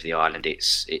interior of the island,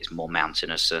 it's more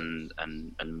mountainous and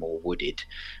more wooded.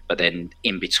 But then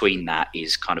in between that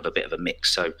is kind of a bit of a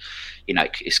mix. So,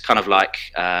 it's kind of like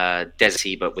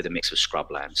deserty, but with a mix of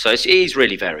scrubland. So it is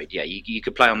really varied. Yeah, you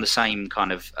could play on the same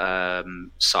kind of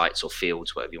sites or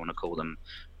fields, whatever you want to call them,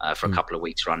 for a couple of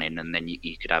weeks running, and then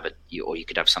you could have you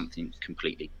could have something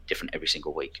completely different every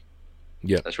single week.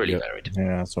 Yeah, so that's really varied.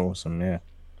 Yeah, that's awesome. Yeah,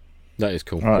 that is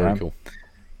cool. Very cool.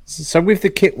 So with the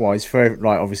kit wise, for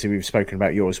obviously we've spoken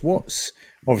about yours. What's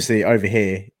obviously over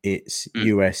here? It's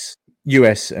US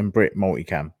and Brit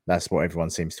multicam. That's what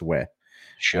everyone seems to wear.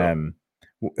 Sure.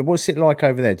 What's it like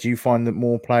over there? Do you find that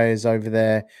more players over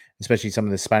there, especially some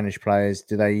of the Spanish players,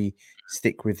 do they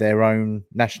stick with their own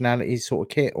nationality sort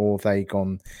of kit, or have they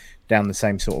gone down the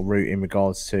same sort of route in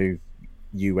regards to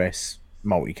US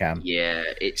multicam? Yeah,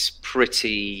 it's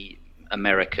pretty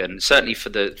American, certainly for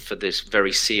this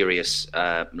very serious,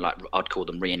 like I'd call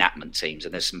them reenactment teams,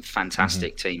 and there's some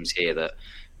fantastic teams here that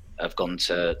have gone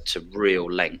to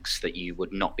real lengths that you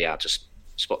would not be able to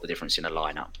spot the difference in a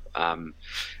lineup,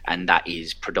 and that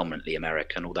is predominantly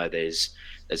American. Although there's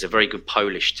a very good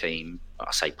Polish team.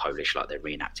 I say Polish like they're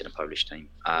reenacting a Polish team.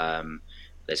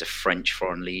 There's a French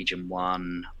Foreign Legion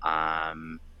one,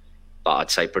 but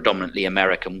I'd say predominantly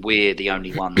American. We're the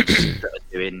only ones that are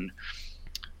doing.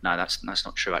 No, that's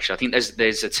not true. Actually, I think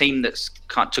there's a team that's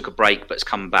took a break but's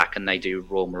come back, and they do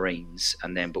Royal Marines,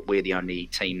 but we're the only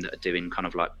team that are doing kind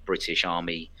of like British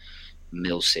Army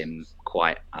milsim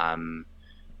quite I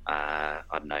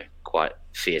don't know, quite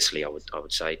fiercely. I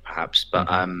would say perhaps, but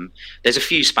there's a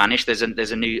few Spanish. There's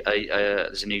a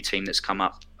new team that's come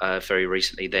up very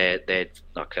recently. They're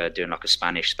like doing like a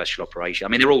Spanish special operation. I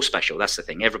mean, they're all special. That's the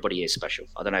thing. Everybody is special.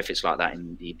 I don't know if it's like that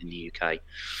in the UK.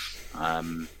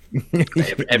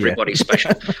 Everybody's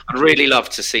special. I'd really love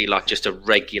to see like just a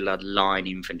regular line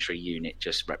infantry unit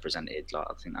just represented. Like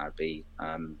I think that would be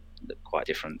quite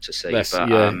different to see.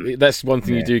 That's one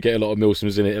thing you do get a lot of milsims,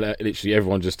 isn't it? Literally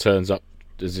everyone just turns up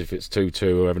as if it's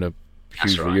 2-2 or having a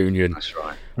huge reunion. That's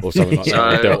right. Or something like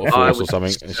that, Delta Force or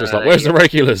something. It's just like, where's the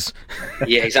regulars?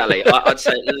 Yeah, exactly. I'd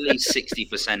say at least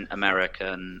 60%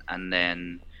 American, and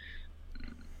then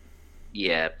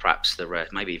perhaps the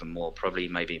rest, maybe even more, probably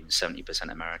maybe even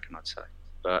 70% American, I'd say.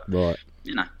 But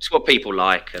it's what people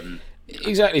like, and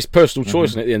exactly, it's personal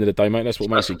choice. And at the end of the day, mate, that's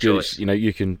what makes it good.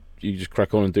 You just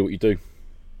crack on and do what you do.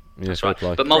 Yeah, that's right.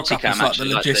 But multicam, like the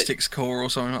logistics corps or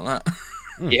something like that.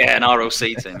 Yeah, an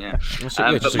RLC team. Yeah,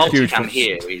 but multicam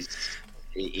here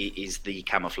is the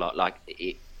camouflage. Like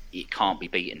it can't be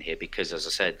beaten here because, as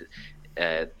I said,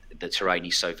 the terrain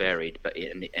is so varied. But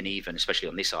and even especially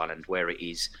on this island where it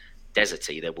is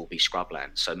deserty, there will be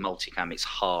scrubland. So multicam, it's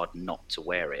hard not to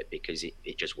wear it because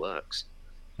it just works.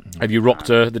 Have you rocked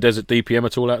the Desert DPM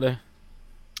at all out there?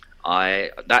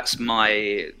 That's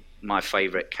my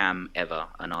favourite cam ever,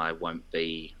 and I won't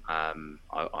be.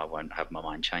 I won't have my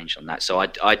mind changed on that. So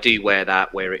I do wear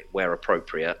that where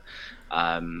appropriate.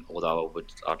 Although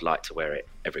I'd like to wear it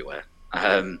everywhere.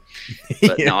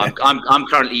 But no, I'm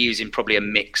currently using probably a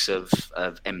mix of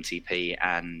MTP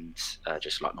and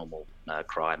just like normal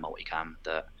Cry multicam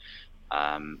that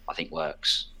I think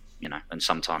works. And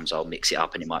sometimes I'll mix it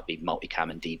up, and it might be multicam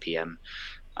and DPM,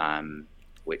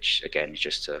 which again is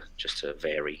just to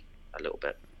vary a little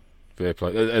bit. Fair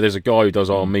play. There's a guy who does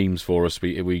our memes for us.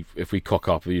 If we cock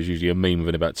up, there's usually a meme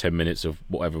within about 10 minutes of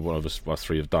whatever one of us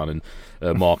three have done.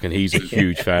 And Mark, and he's a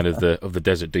huge fan of the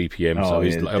Desert DPM.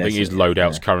 I think his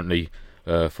loadout's currently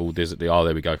full Desert.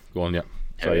 There we go. Go on, yeah.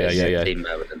 So yeah.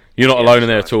 You're not alone in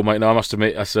there at all, mate. No, I must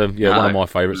admit that's one of my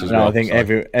favourites as well. I think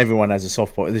everyone has a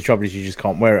soft spot. The trouble is you just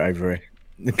can't wear it over here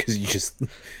because you just.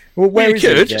 Well, where is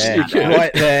it? You could.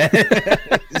 Right there.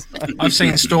 I've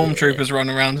seen stormtroopers run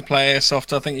around to play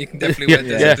airsoft. I think you can definitely wear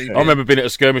Desert DPM. I remember being at a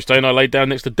skirmish day and I laid down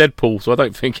next to Deadpool, so I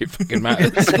don't think it fucking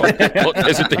matters what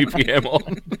Desert DPM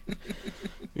on.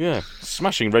 Yeah,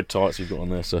 smashing red tights you've got on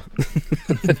there, sir.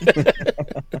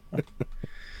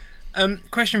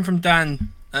 Question from Daniel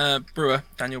Brewer.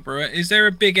 Is there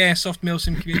a big airsoft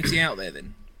milsim community out there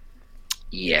then?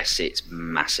 Yes, it's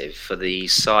massive for the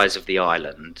size of the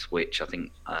island, which I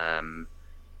think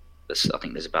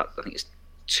it's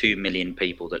 2 million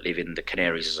people that live in the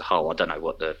Canaries as a whole. I don't know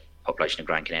what the population of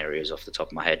Gran Canaria is off the top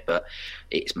of my head, but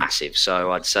it's massive.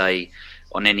 So I'd say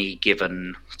on any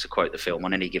given, to quote the film,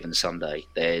 on any given Sunday,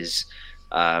 there's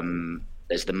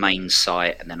the main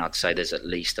site, and then I'd say there's at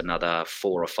least another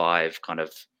 4 or 5 kind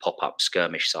of pop-up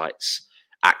skirmish sites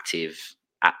active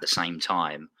at the same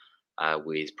time,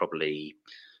 with probably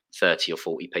 30 or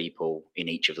 40 people in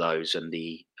each of those, and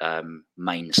the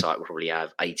main site will probably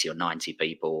have 80 or 90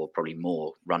 people, or probably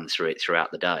more, run through it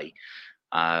throughout the day.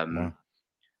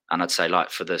 And I'd say, like,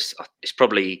 for this, it's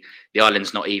probably, the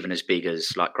island's not even as big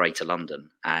as like Greater London,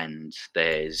 and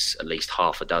there's at least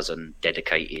half a dozen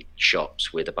dedicated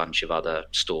shops with a bunch of other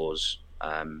stores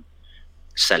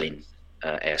selling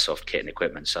airsoft kit and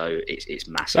equipment. So it's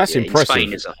massive. That's impressive. In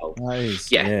Spain as a whole. Nice.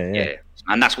 Yeah.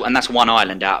 And that's one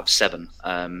island out of 7,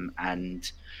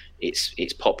 and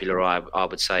it's popular. I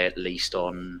would say at least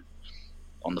on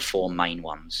the 4 main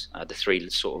ones. The 3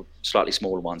 sort of slightly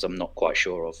smaller ones, I'm not quite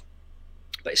sure of.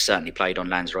 But it's certainly played on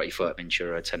Lanzarote,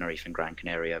 Fuerteventura, Tenerife, and Gran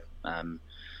Canaria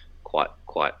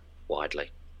quite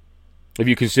widely. Have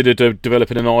you considered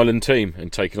developing an island team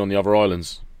and taking on the other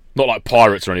islands? Not like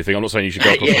pirates or anything. I'm not saying you should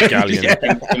go across a galleon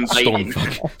and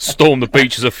storm the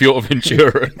beaches of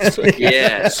Fuerteventura,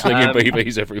 slinging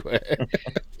BBs everywhere.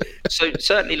 So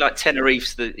certainly, like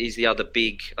Tenerife is the other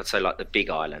big, I'd say, like the big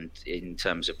island in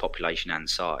terms of population and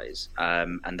size,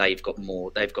 and they've got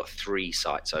 3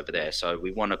 sites over there. So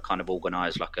we want to kind of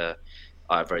organise like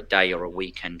either a day or a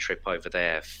weekend trip over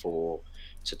there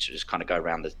to just kind of go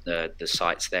around the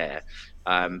sites there.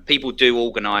 People do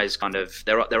organise kind of,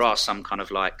 there are some kind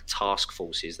of like task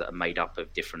forces that are made up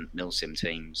of different milsim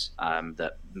teams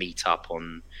that meet up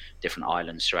on different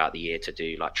islands throughout the year to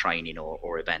do like training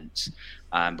or events.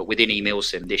 But within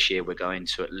eMilsim this year, we're going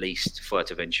to at least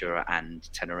Fuerteventura and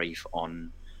Tenerife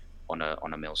on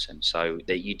a milsim. So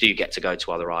that you do get to go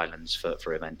to other islands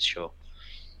for events, sure.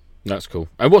 That's cool.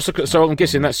 And so I'm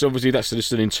guessing that's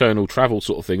just an internal travel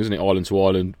sort of thing, isn't it? Island to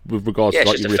island with regards to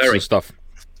like your riffs and stuff.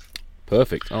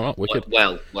 Perfect. All right, wicked.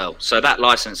 Well. So that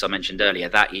license I mentioned earlier,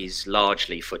 that is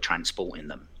largely for transporting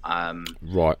them.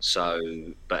 Right. So,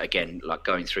 but again, like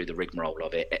going through the rigmarole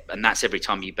of it, and that's every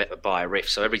time you buy a riff.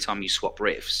 So every time you swap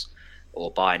riffs or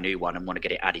buy a new one and want to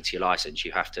get it added to your license,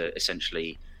 you have to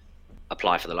essentially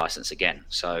apply for the license again.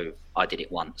 So I did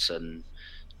it once, and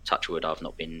touch wood, I've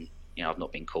not been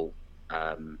caught.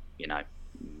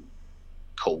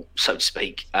 Caught, so to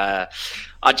speak. I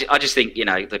just think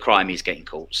the crime is getting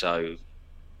caught. So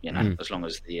as long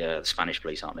as the Spanish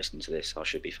police aren't listening to this, I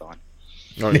should be fine.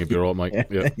 I think you'll be all right, mate.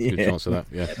 Yeah, good chance of that.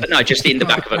 Yeah. But no, just in the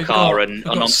back of a car and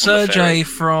on Sergey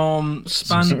from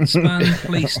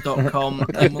spanpolice.com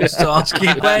and wants to ask you,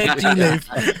 where do you live?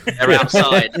 They're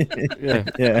outside.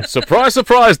 Yeah. Surprise,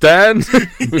 surprise, Dan.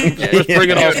 Just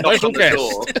bringing our special guest.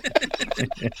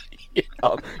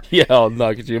 Oh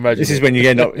no! Could you imagine? This is when you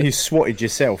you swatted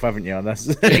yourself, haven't you? That's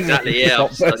exactly. Yeah.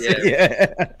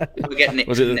 If we get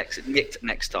nicked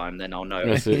next time, then I'll know.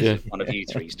 That's it, one of you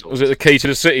three's talking. Was it the key to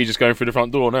the city just going through the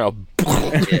front door now?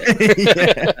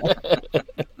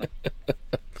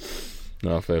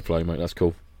 No, fair play, mate. That's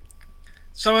cool.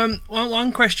 So,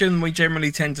 one question we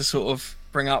generally tend to sort of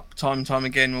bring up time and time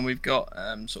again when we've got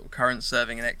sort of current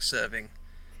serving and ex-serving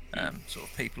sort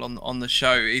of people on the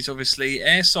show is obviously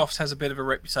airsoft has a bit of a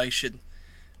reputation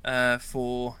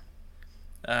for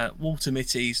water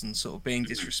mitties and sort of being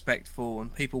disrespectful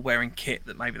and people wearing kit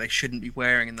that maybe they shouldn't be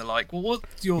wearing and the like. Well,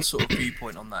 what's your sort of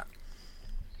viewpoint on that?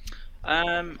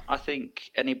 I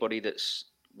think anybody that's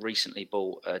recently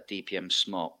bought a DPM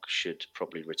smock should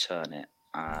probably return it.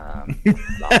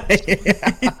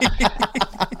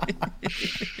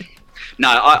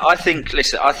 No, I think.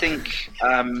 Listen, I think.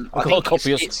 I got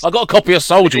a copy of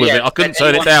Soldier with it. I couldn't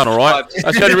turn it down. All right,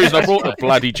 that's the only reason I brought the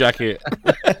bloody jacket.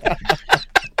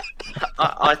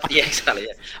 Exactly.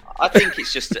 Yeah. I think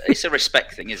it's a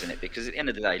respect thing, isn't it? Because at the end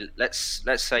of the day, let's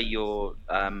say you're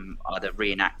either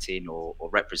reenacting or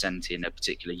representing a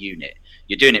particular unit.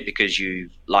 You're doing it because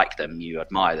you like them, you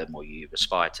admire them, or you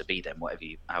aspire to be them,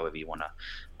 however you want to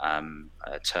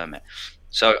term it.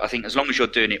 So I think as long as you're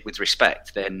doing it with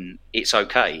respect, then it's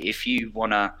okay. If you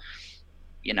want to,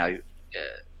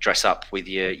 dress up with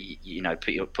your,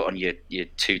 put on your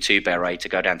tutu beret to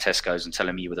go down Tesco's and tell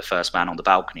them you were the first man on the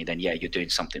balcony, then yeah, you're doing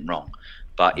something wrong.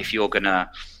 But if you're gonna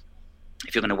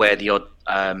wear the odd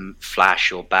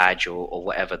flash or badge or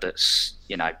whatever that's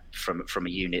from a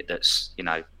unit that's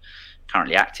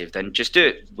currently active, then just do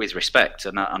it with respect.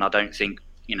 And I don't think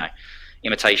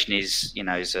imitation is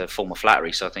a form of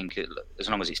flattery. So I think as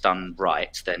long as it's done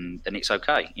right, then it's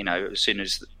okay. As soon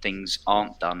as things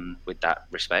aren't done with that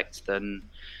respect, then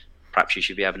perhaps you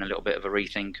should be having a little bit of a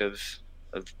rethink of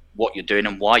what you're doing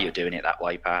and why you're doing it that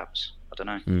way. Perhaps I don't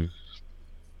know.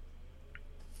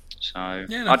 So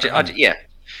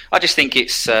I just think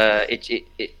it's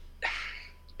it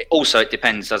also it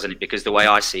depends, doesn't it? Because the way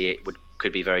I see it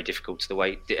could be very difficult to the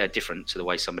way different to the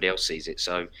way somebody else sees it.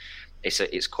 So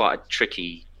it's quite a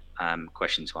tricky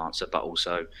question to answer, but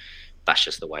also that's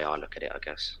just the way I look at it, I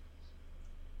guess.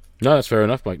 No, that's fair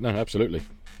enough, mate. No, absolutely.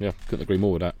 Yeah, couldn't agree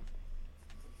more with that.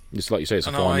 Just like you say, it's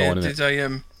a fine line, isn't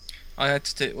it? I had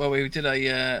to do. Well, we did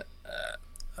a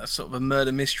sort of a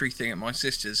murder mystery thing at my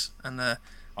sister's, and I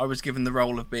was given the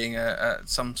role of being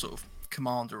some sort of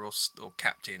commander or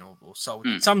captain or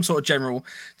soldier, some sort of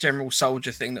general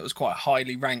soldier thing that was quite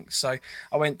highly ranked. So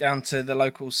I went down to the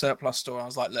local surplus store and I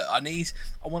was like, look, I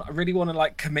really want to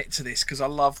like commit to this because I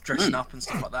love dressing up and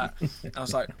stuff like that. And I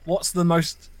was like, what's the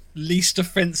most least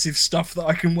offensive stuff that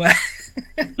I can wear?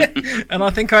 And I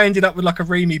think I ended up with like a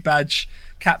Remy badge,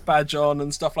 cap badge on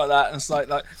and stuff like that. And it's like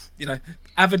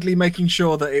avidly making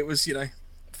sure that it was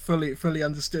fully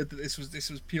understood that this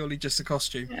was purely just a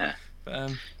costume. Yeah.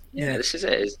 But, yeah, this is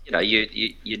it.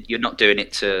 You're not doing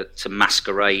it to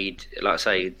masquerade, like I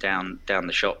say, down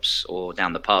the shops or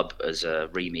down the pub as a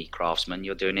Remy craftsman.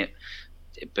 You're doing it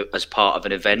as part of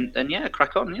an event. Then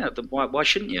crack on. Why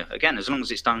shouldn't you? Again, as long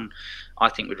as it's done, I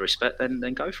think with respect, then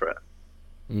go for it.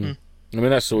 I mean,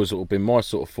 that's always sort of been my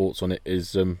sort of thoughts on it.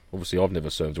 Is obviously I've never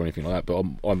served or anything like that,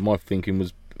 but my thinking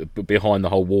was behind the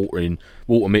whole water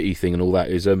mitty thing and all that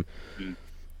is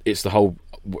it's the whole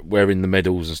wearing the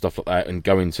medals and stuff like that and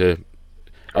going to.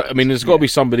 I mean, there's got to be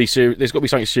there's got to be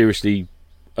something seriously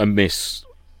amiss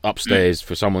upstairs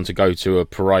for someone to go to a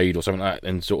parade or something like that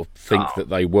and sort of think that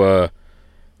they were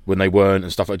when they weren't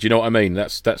and stuff like. Do you know what I mean?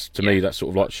 That's to me that's sort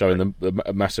of like showing them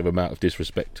a massive amount of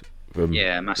disrespect.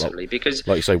 Massively, because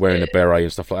like you say, wearing a beret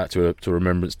and stuff like that to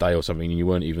Remembrance Day or something, and you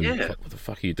weren't even like, what the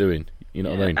fuck are you doing? You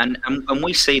know what I mean? And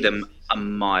we see them a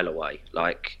mile away.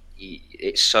 Like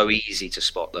it's so easy to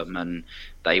spot them, and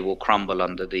they will crumble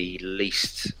under the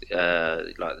least,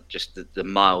 like just the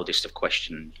mildest of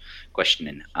questioning.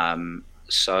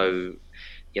 So,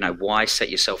 why set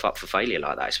yourself up for failure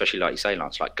like that? Especially like you say,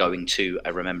 Lance, like going to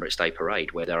a Remembrance Day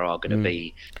parade where there are going to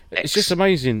be. It's just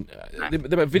amazing. The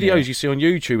videos you see on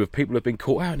YouTube of people who have been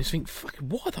caught out, and you think, "Fucking,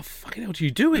 why the fucking hell do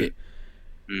you do it?"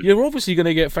 You're obviously going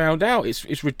to get found out.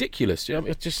 It's ridiculous.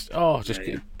 It just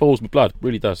boils my blood.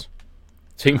 Really does.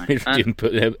 Team Michigan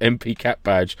put an MP cap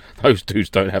badge. Those dudes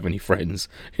don't have any friends.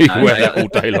 You can wear that all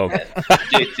day long.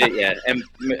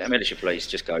 Military police,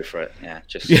 just go for it.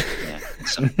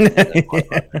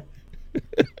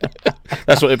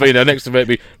 That's what it'd be. Now, next event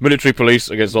would be military police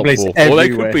against Op 4. Or they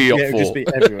could be Op 4. Just be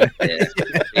everywhere.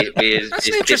 Be That's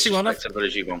an interesting one. As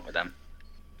you want with them.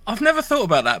 I've never thought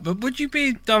about that, but would you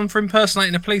be done for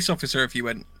impersonating a police officer if you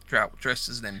went out dressed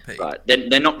as an MP? Right,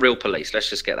 they're not real police.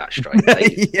 Let's just get that straight.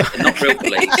 They're not real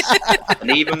police, and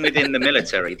even within the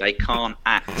military, they can't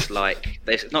act like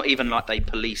there's not even like they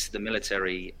police the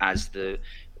military as the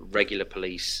regular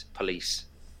police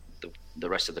the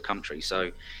rest of the country.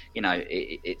 So,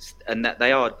 it's and that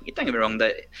they are. Don't get me wrong.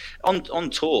 That on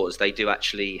tours they do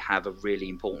actually have a really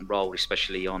important role,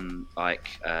 especially on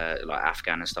like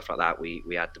Afghan and stuff like that. We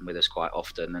had them with us quite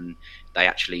often, and they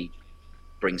actually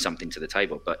bring something to the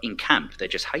table. But in camp, they're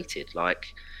just hated. Like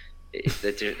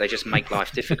they just make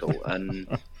life difficult, and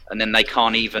then they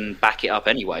can't even back it up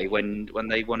anyway when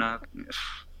they want to.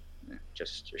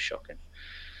 Just shocking.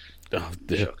 Oh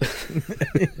dear.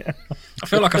 I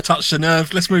feel like I've touched a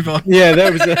nerve. Let's move on. Yeah,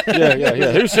 there was a yeah.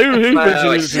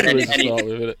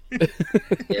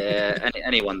 Yeah,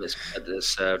 anyone that's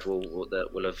served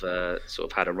will have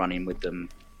sort of had a run-in with them,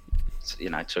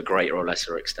 to a greater or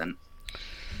lesser extent.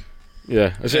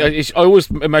 Yeah, I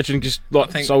always imagine just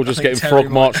like soldiers getting frog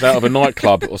marched out of a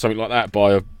nightclub or something like that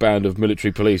by a band of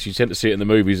military police. You tend to see it in the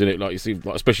movies, innit? Like you see,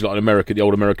 especially like in America, the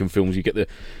old American films, you get the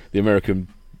American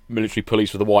military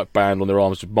police with a white band on their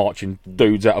arms, just marching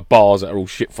dudes out of bars that are all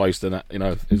shit-faced and that.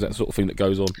 Is that sort of thing that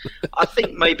goes on? I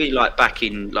think maybe like back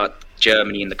in like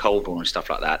Germany in the Cold War and stuff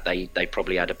like that, they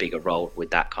probably had a bigger role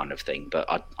with that kind of thing. But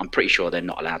I'm pretty sure they're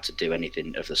not allowed to do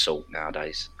anything of the sort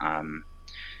nowadays.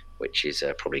 Which is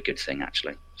probably a good thing,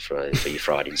 actually, for your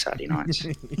Friday and Saturday nights.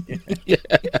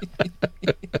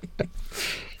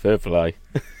 Fair play.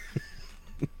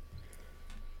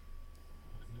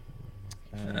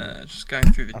 Just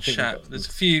going through the chat. There's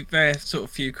a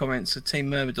few comments. So Team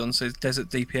Myrmidon says Desert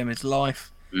DPM is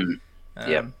life.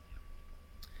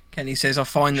 Kenny says, I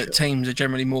find that teams are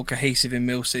generally more cohesive in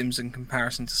milsims in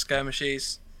comparison to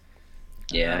skirmishes.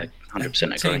 Yeah,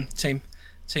 100% agree.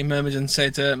 Team Myrmidon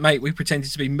said, mate, we pretended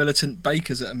to be militant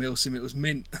bakers at a milsim. It was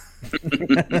mint.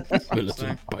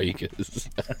 Militant bakers.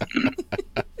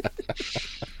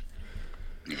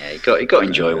 Yeah, you got to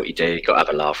enjoy what you do. You got to have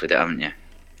a laugh with it, haven't you?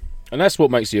 And that's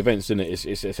what makes the events, isn't it?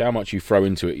 It's how much you throw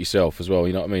into it yourself as well.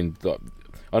 You know what I mean? Like,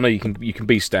 I know you can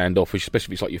be standoffish,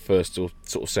 especially if it's like your first or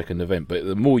sort of second event. But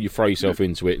the more you throw yourself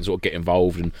into it and sort of get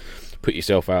involved and put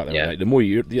yourself out there, mate, the more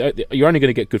you're only going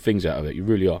to get good things out of it. You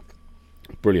really are.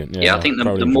 Brilliant. Yeah, I think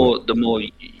the more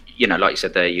you know, like you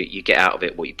said there, you get out of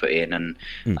it what you put in, and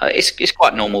it's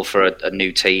quite normal for a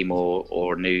new team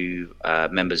or new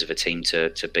members of a team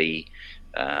to be.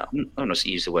 I'm not going to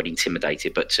use the word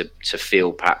intimidated, but to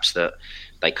feel perhaps that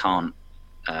they can't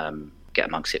get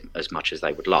amongst it as much as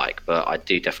they would like. But I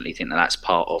do definitely think that that's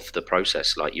part of the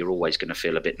process. Like, you're always going to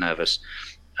feel a bit nervous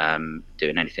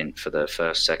doing anything for the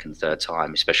first, second, third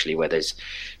time, especially where there's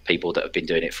people that have been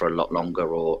doing it for a lot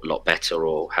longer or a lot better,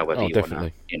 or however you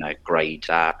want to, grade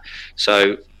that.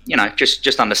 So,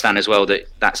 just understand as well that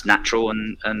that's natural,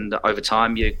 and over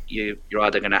time you're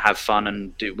either going to have fun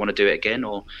and want to do it again,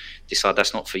 or decide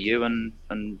that's not for you and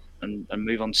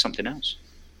move on to something else.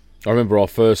 I remember our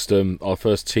first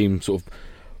team sort of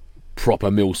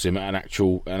proper milsim at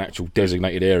an actual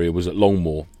designated area was at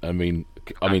Longmoor. I mean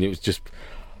it was just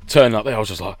turning up there. I was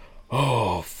just like,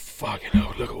 oh fucking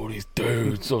hell! Look at all these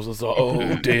dudes. I was just like,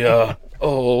 oh dear.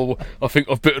 Oh, I think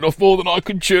I've bitten off more than I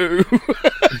can chew.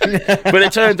 But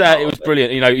it turned out it was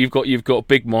brilliant. You've got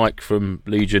Big Mike from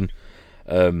Legion,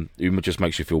 who just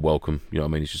makes you feel welcome. You know what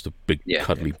I mean? He's just a big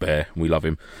cuddly bear, and we love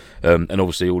him. And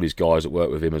obviously all these guys that work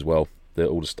with him as well.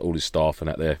 All his staff and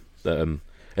out there. And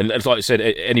like I said,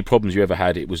 any problems you ever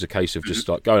had, it was a case of just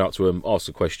like going up to them, ask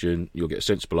a question, you'll get a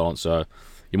sensible answer.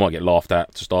 You might get laughed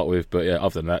at to start with, but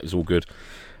other than that, it's all good.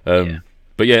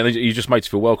 But you just made to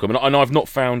feel welcome. And I've not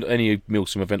found any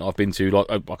milsim event I've been to, like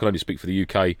I can only speak for the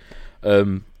UK,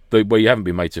 where you haven't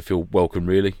been made to feel welcome.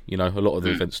 Really, a lot of the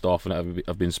event staff and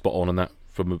have been spot on that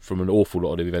from an awful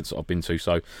lot of the events that I've been to.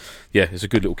 So it's a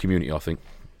good little community. I think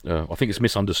it's a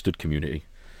misunderstood community.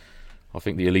 I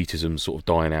think the elitism's sort of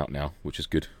dying out now, which is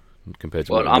good compared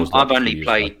to. Well, I've only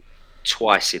played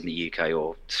twice in the UK,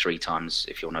 or 3 times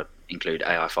if you want to include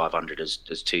AI 500 as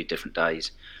 2 different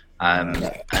days.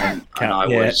 And I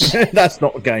was. That's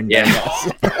not a game.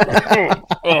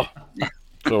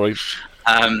 Sorry.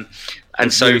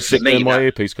 And so for me, my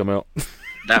earpiece come out.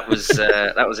 That was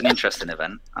an interesting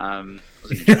event. I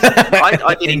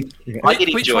did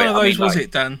enjoy Which one of those was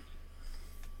it, Dan?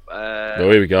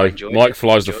 Here we go. Mike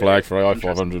flies the flag for AI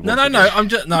 500.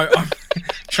 No.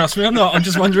 Trust me, I'm not. I'm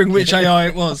just wondering which AI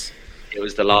it was. It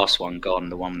was the last one gone,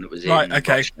 the one that was in. Right.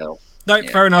 Okay.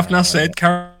 Fair enough. Now said.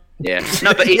 Yeah.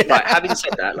 No, but having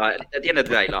said that, at the end of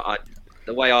the day,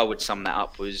 the way I would sum that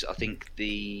up was, I think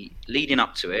the leading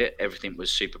up to it, everything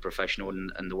was super professional,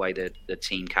 and the way the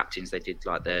team captains, they did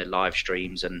their live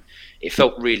streams, and it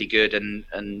felt really good.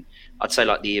 And I'd say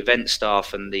the event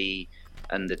staff and the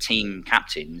team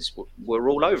captains were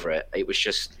all over it. It was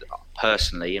just,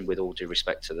 personally, and with all due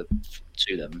respect to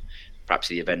them, perhaps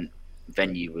the event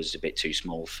venue was a bit too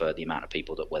small for the amount of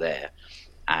people that were there,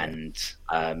 and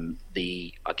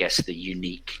the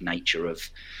unique nature of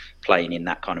playing in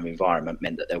that kind of environment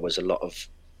meant that there was a lot of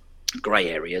grey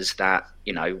areas that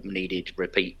needed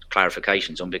repeat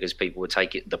clarifications on, because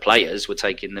the players were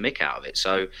taking the mick out of it.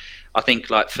 So I think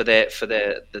for the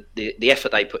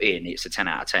effort they put in, it's a 10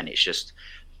 out of 10. It's just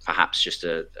perhaps just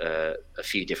a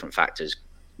few different factors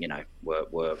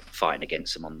were fighting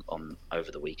against them on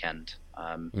over the weekend.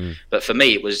 But for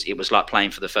me, it was like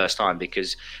playing for the first time,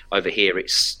 because over here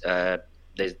it's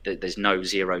there's no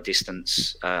zero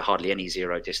distance, hardly any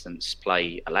zero distance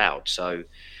play allowed. So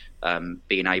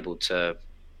being able to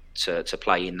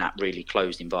play in that really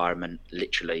closed environment,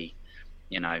 literally,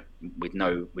 with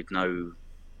no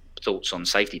thoughts on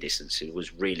safety distance, it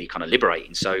was really kind of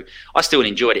liberating. So I still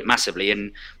enjoyed it massively,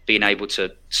 and being able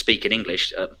to speak in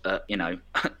English at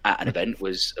an event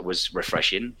was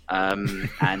refreshing. And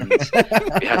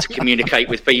we had to communicate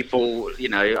with people.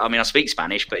 I speak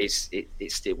Spanish, but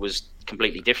it was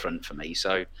completely different for me.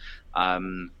 So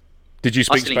did you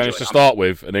speak Spanish to start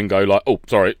with, and then go oh,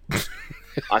 sorry?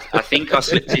 I think I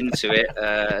slipped into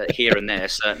it here and there,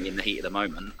 certainly in the heat of the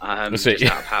moment, just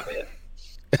out of habit.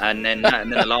 And then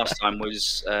the last time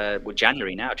was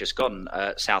January now, just gone,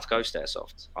 South Coast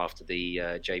Airsoft, after the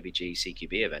JBG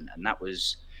CQB event, and that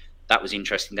was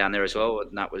interesting down there as well.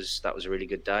 And that was a really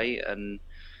good day. And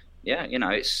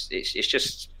it's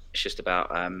just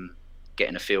about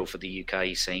getting a feel for the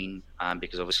UK scene,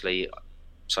 because obviously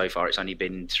so far it's only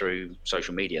been through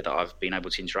social media that I've been able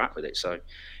to interact with it. So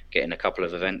getting a couple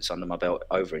of events under my belt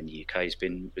over in the UK has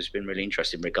been really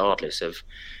interesting, regardless of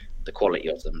the quality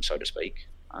of them, so to speak.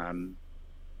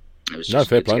 It was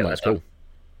fair play, mate. It's cool.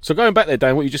 So going back there,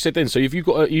 Dan, what you just said then. So have you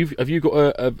got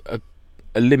a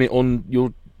limit on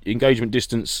your engagement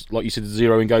distance? Like you said,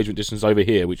 0 engagement distance over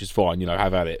here, which is fine.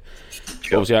 Have at it.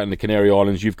 Sure. Obviously, out in the Canary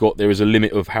Islands, there is a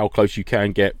limit of how close you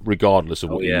can get, regardless of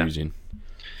what you're using.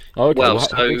 Oh, okay. Well,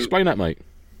 explain that, mate.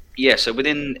 Yeah, so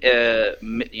within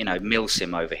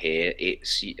Milsim over here,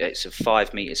 it's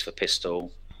 5 meters for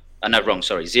pistol.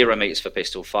 0 meters for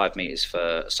pistol, 5 meters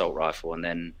for assault rifle, and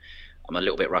then I'm a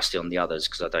little bit rusty on the others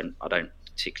because I don't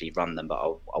particularly run them, but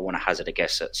I want to hazard a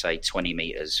guess at say 20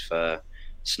 meters for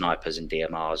snipers and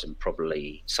DMRs, and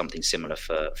probably something similar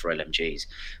for LMGs.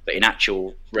 But in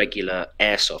actual regular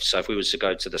airsoft, so if we was to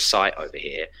go to the site over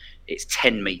here, it's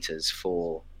 10 meters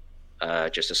for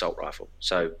just assault rifle.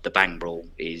 So the bang brawl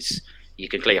is you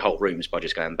can clear whole rooms by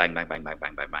just going bang bang bang bang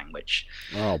bang bang bang, which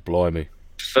blimey,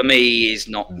 for me is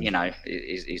not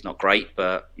is not great,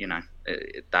 but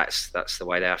that's the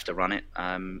way they have to run it.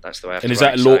 That's the way I have and to is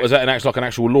that law? Is that an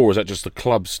actual law? Or is that just the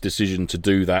club's decision to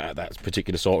do that at that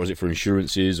particular site, or is it for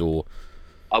insurances? Or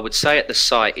I would say at the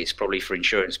site it's probably for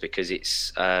insurance, because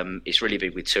it's really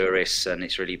big with tourists, and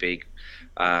it's really big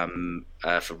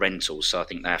for rentals. So I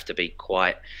think they have to be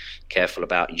quite careful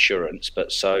about insurance.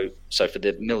 But so for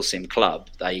the Milsim club,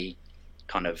 they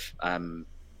kind of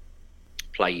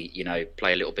play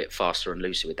a little bit faster and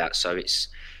looser with that. So it's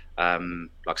like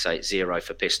I say, it's 0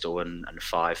 for pistol and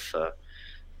 5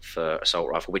 for assault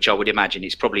rifle, which I would imagine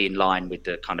is probably in line with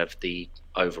the kind of the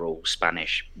overall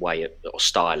Spanish way or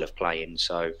style of playing.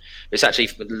 So it's actually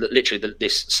literally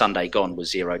this Sunday gone was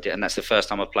 0, and that's the first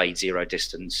time I've played 0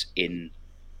 distance in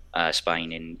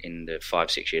Spain in the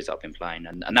 5-6 years that I've been playing,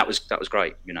 and that was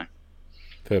great.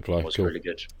 Fair play. It was really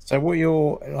good. So what do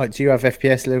you have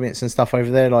FPS limits and stuff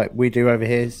over there like we do over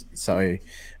here? So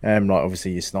like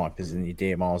obviously your snipers and your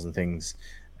DMRs and things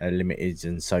are limited,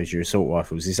 and so's your assault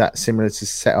rifles. Is that similar to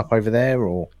setup over there,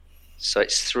 or? So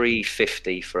it's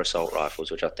 350 for assault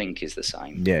rifles, which I think is the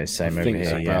same. Yeah, same over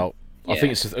here. I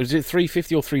think is it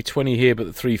 350 or 320 here, but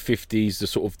the 350 is the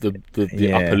sort of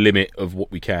the upper limit of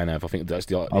what we can have. I think that's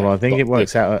the. I think it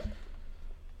works out at.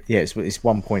 Yeah, it's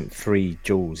 1.3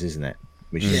 joules, isn't it?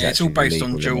 Which is it's all based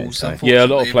on joules. So. Yeah, a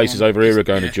lot of places over here are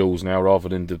going to joules now rather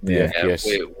than the FPS.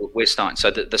 We're starting.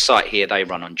 So the site here, they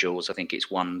run on joules. I think it's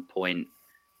 1.11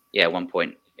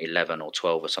 or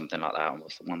 12 or something like that.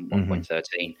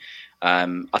 1.13.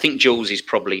 I think joules is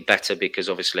probably better because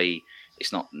obviously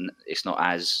it's not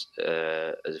as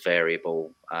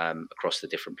variable across the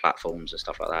different platforms and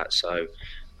stuff like that. So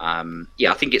I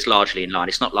think it's largely in line.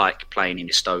 It's not like playing in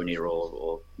Estonia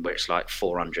or where it's like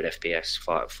 400 FPS,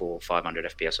 500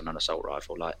 FPS on an assault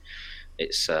rifle. Like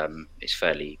it's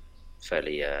fairly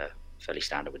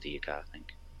standard with the UK, I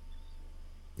think.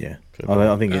 Yeah,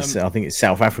 I think it's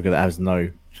South Africa that has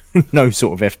no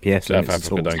sort of FPS. South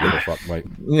Africa don't give a fuck, mate.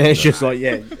 Yeah, it's just like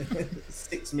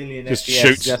 6 million. Just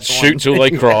FPS, shoot till they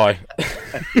cry.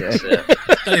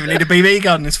 Don't even need a BB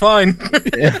gun. It's fine.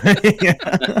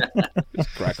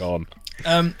 Just crack on.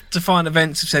 Defiant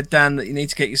Events have said, Dan, that you need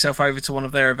to get yourself over to one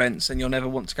of their events, and you'll never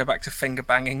want to go back to finger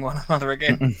banging one another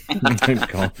again.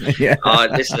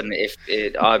 Listen,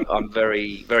 I'm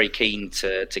very, very keen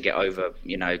to get over,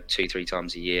 2-3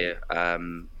 times a year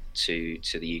to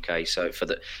the UK. So for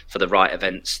the right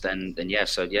events, then yeah.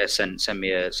 So yeah, send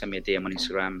me a DM on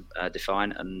Instagram,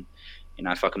 Defiant, and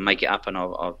if I can make it happen,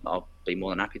 I'll be more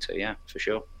than happy to. Yeah, for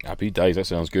sure. Happy days. That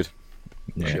sounds good.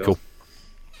 Yeah, sure. Cool.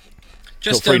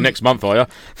 Just free next month, are you?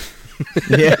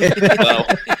 Yeah. Well,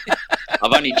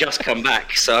 I've only just come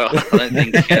back, so I don't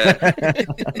think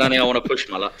I want to push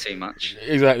my luck too much.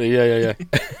 Exactly. Yeah.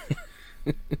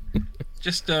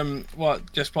 Just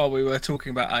while we were talking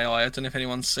about AI, I don't know if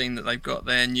anyone's seen that they've got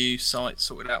their new site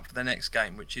sorted out for their next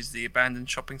game, which is the Abandoned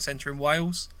Shopping Centre in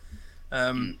Wales.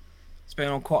 It's been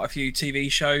on quite a few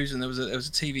TV shows, and there was a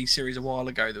TV series a while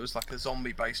ago that was like a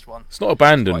zombie-based one. It's not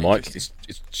abandoned, Mike. It's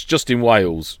just in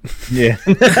Wales. Yeah.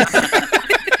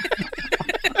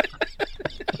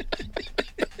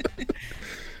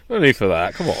 No need for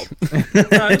that. Come on. No,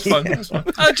 that's fine.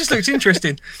 It just looks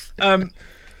interesting.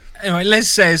 Anyway, Les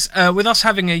says, with us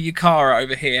having a Yukara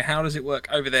over here, how does it work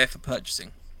over there for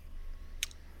purchasing?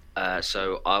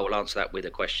 So I will answer that with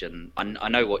a question. I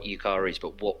know what Yukara is,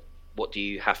 but what do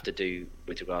you have to do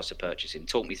with regards to purchasing?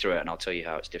 Talk me through it, and I'll tell you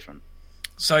how it's different.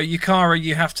 So Yukara,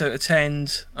 you have to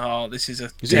attend. Is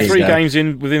it 3 games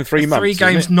within 3 months? 3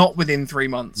 games not within 3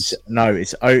 months. No,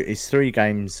 it's 3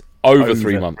 games over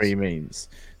 3 months. 3 means.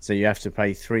 So you have to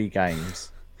play 3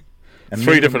 games.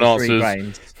 3 different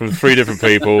answers from 3 different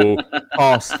people.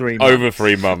 Past 3 months. Over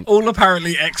 3 months. All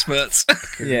apparently experts.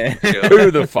 Yeah.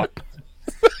 Who the fuck?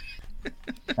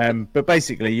 But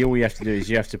basically, all you have to do is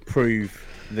you have to prove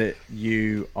that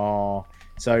you are.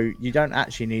 So you don't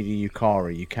actually need a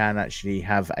Yukara. You can actually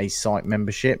have a site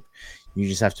membership. You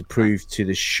just have to prove to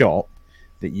the shop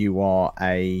that you are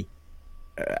an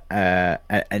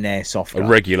airsofter, a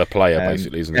regular player,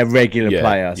 basically, isn't it? A regular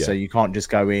player. Yeah. So you can't just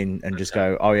go in and just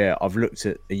go, oh yeah, I've looked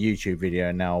at a YouTube video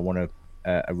and now I want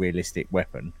a realistic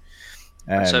weapon.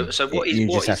 So what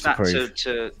is that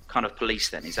to kind of police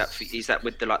then? Is that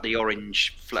with the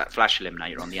orange flash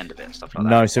eliminator on the end of it and stuff like that?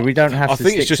 No, so we don't have to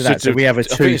stick to that. So we have a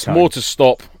two-tone. I think it's more to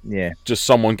stop just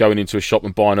someone going into a shop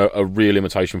and buying a real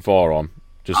imitation firearm,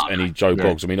 any Joe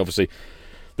Bloggs. I mean, obviously,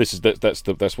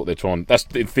 that's what they're trying. That's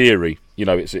in theory.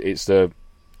 It's the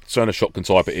certain shop can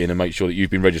type it in and make sure that you've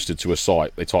been registered to a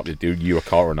site. They type the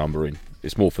Yukara number in.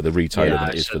 It's more for the retailer than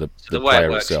it is for the player way it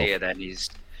works itself. Here then is,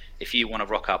 if you want to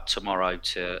rock up tomorrow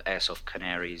to Airsoft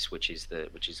Canaries, which is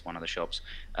one of the shops,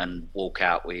 and walk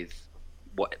out with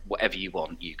whatever you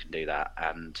want, you can do that.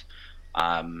 And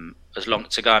as long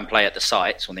to go and play at the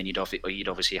sites, well, then you'd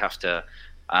obviously have to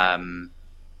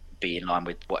be in line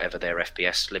with whatever their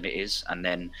FPS limit is. And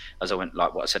then, as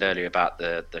what I said earlier about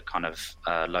the kind of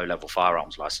low level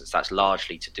firearms license, that's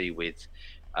largely to do with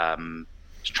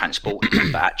transporting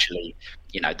them, but actually,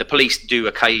 the police do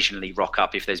occasionally rock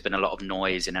up if there's been a lot of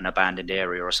noise in an abandoned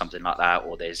area or something like that,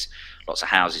 or there's lots of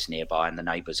houses nearby and the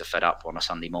neighbours are fed up on a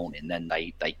Sunday morning, then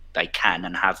they can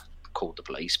and have called the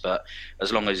police. But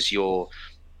as long as you're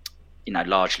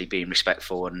largely being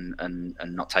respectful and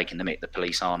not taking the mick, the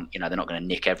police aren't, they're not going to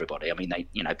nick everybody. I mean,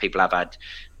 people have had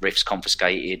rifts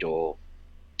confiscated or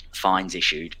fines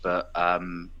issued, but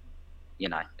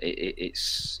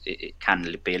it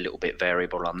can be a little bit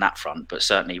variable on that front, but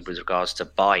certainly with regards to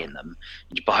buying them,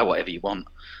 you buy whatever you want,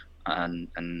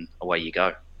 and away you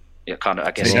go.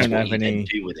 I guess that's what you then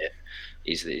do with it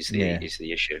is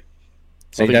the issue.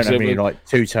 So you don't have any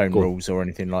two-tone rules or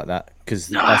anything like that, because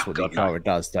that's what the Yukara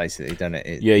does, basically, doesn't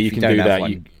it? You can do that.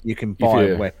 You can buy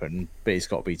a weapon, but it's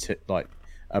got to be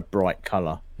a bright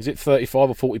colour. Is it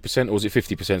 35 or 40%, or is it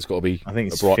 50%? It's got to be I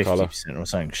think it's a bright 50% colour or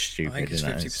something stupid. I think it's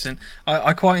 50%.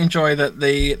 I quite enjoy that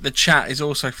the chat is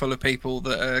also full of people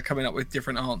that are coming up with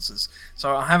different answers.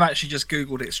 So I have actually just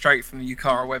Googled it straight from the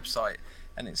Yukara website,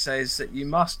 and it says that you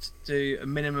must do a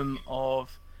minimum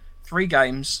of 3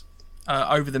 games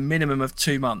over the minimum of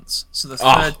 2 months. So the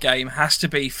third game has to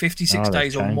be 56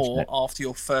 days or more after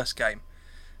your first game.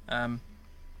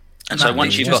 And so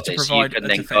once you've got this, you can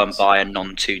then go and buy a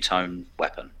non-two-tone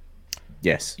weapon.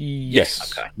 Yes.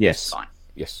 Okay. Yes. Fine.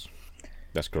 Yes.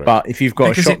 That's correct. But if you've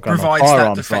got a shotgun or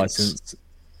firearms license,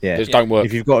 don't work.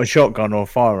 If you've got a shotgun or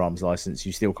firearms license,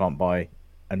 you still can't buy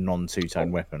a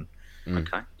non-two-tone weapon.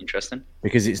 Okay, interesting.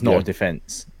 Because it's not a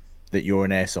defence that you're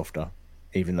an airsofter,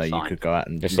 even though you could go out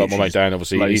and. It's like my mate Dan.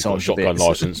 Obviously, he's got a shotgun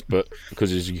license, but because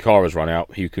his Yukara's run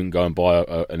out, he couldn't go and buy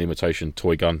an imitation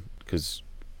toy gun because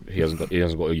he hasn't got a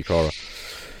Yukara.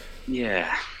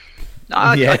 Yeah.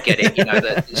 I get it.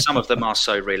 That some of them are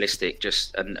so realistic.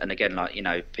 And again,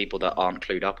 people that aren't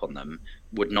clued up on them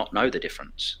would not know the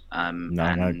difference.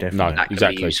 No, definitely. That can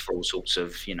exactly. be used for all sorts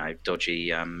of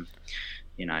dodgy. And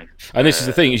this is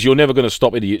the thing: is you're never going to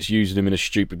stop idiots using them in a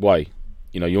stupid way.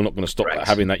 You're not going to stop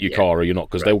having that Yukara. You're not,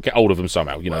 because they'll get hold of them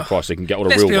somehow. Christ, they can get hold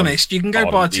of real ones. Let's be honest. You can go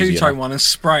buy a two-tone one and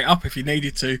spray it up if you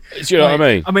needed to. Do you know what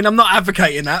I mean? I mean, I'm not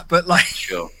advocating that, but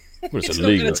sure. Well, it's not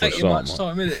going to take you much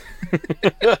time, is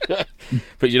it?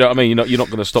 But you know what I mean. You're not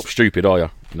going to stop stupid,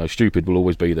 are you? Stupid will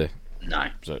always be there. No.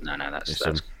 That's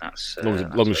as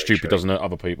long as stupid doesn't hurt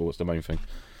other people. It's the main thing.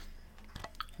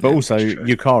 But also,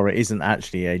 Yukara isn't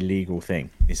actually a legal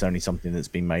thing. It's only something that's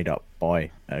been made up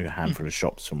by a handful of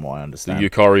shops, from what I understand. The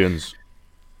Yukarians.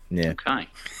 Yeah. Okay.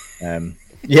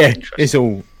 It's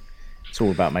all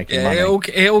about making money.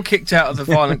 It all kicked out of the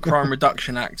Violent Crime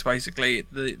Reduction Act. Basically,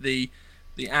 the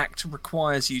act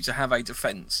requires you to have a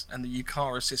defence, and the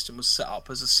Yukara system was set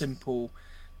up as a simple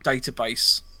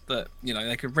database that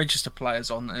they could register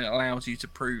players on, and it allows you to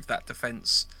prove that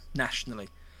defence nationally.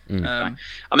 When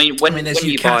you buy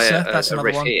a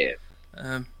riff here,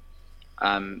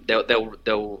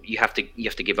 you have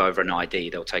to give over an ID.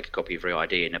 They'll take a copy of your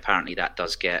ID, and apparently that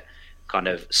does get kind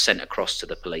of sent across to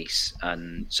the police,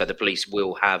 and so the police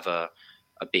will have a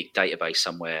big database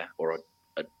somewhere, or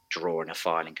a drawer in a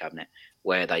filing cabinet,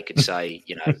 where they could say,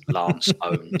 Lance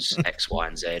owns X, Y,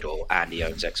 and Z, or Andy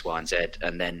owns X, Y, and Z,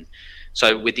 and then.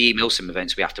 So with the eMilsim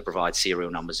events, we have to provide serial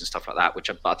numbers and stuff like that, which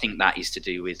I think that is to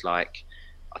do with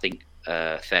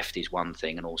theft is one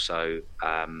thing, and also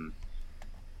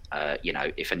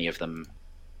if any of them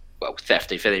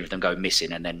go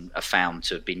missing and then are found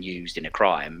to have been used in a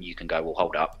crime, you can go, well,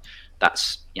 hold up,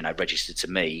 that's registered to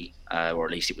me, or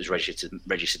at least it was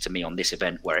registered to me on this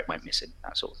event where it went missing,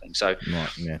 that sort of thing. So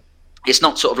it's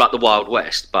not sort of like the Wild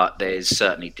West, but there's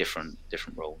certainly different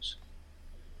rules.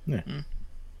 Yeah,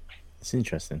 it's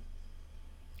interesting.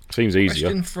 Seems easier.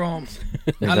 Question from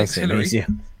Alex Hillary.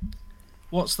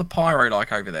 What's the pyro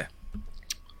like over there?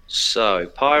 So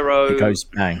pyro, it goes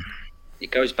bang.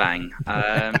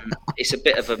 It's a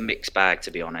bit of a mixed bag,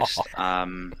 to be honest.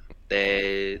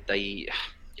 It's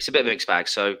a bit of a mixed bag.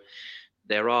 So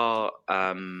there are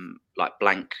like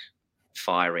blank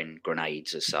firing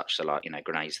grenades as such. So like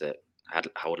grenades that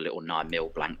hold a little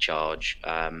 9mm blank charge.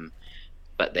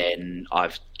 But then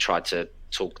I've tried to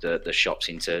talk the shops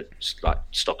into like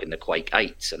stocking the Quake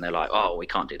 8s, and they're like, "Oh, we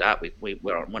can't do that.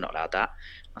 We're not allowed that."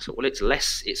 I thought, well, it's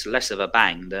less of a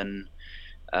bang than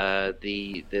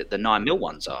the 9mm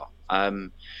ones are.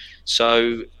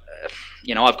 So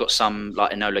I've got some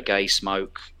like Enola Gay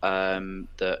smoke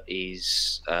that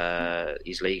is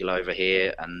legal over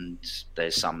here, and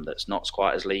there's some that's not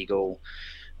quite as legal.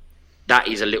 That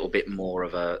is a little bit more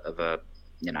of a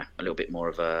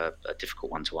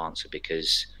difficult one to answer,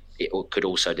 because it could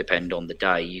also depend on the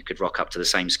day. You could rock up to the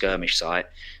same skirmish site,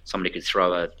 somebody could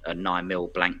throw a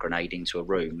 9mm blank grenade into a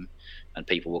room, and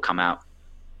people will come out,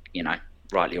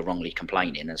 rightly or wrongly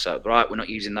complaining, and so, right, we're not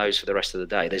using those for the rest of the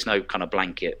day. There's no kind of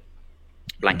blanket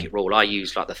rule. I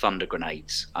use like the thunder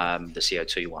grenades, the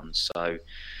CO2 ones, so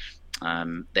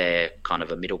they're kind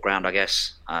of a middle ground, I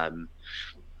guess, and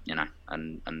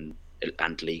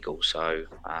legal. So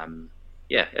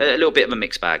a little bit of a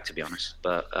mixed bag, to be honest,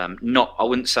 but not. I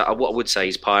wouldn't say. What I would say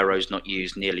is pyro's not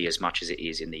used nearly as much as it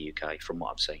is in the UK, from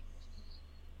what I've seen.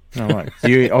 All right. Do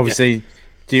you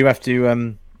do you have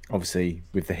to obviously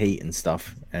with the heat and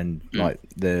stuff, and like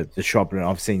the shrubland?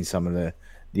 I've seen some of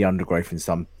the undergrowth and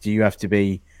stuff. Do you have to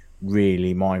be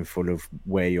really mindful of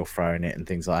where you're throwing it and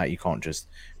things like that? You can't just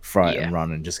throw it and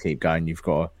run and just keep going. You've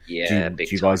got to. Do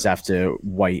you guys have to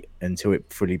wait until it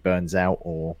fully burns out,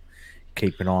 or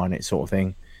keep an eye on it, sort of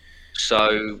thing?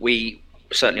 So we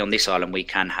certainly on this island we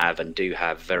can have and do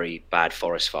have very bad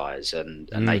forest fires, and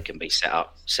they can be set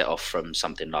off from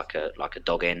something like a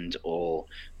dog end, or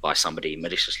by somebody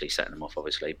maliciously setting them off,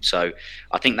 obviously. So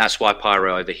I think that's why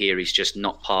pyro over here is just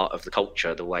not part of the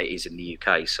culture the way it is in the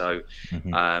UK. So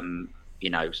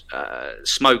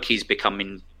smoke is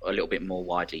becoming a little bit more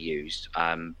widely used,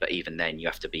 but even then you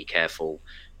have to be careful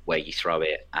where you throw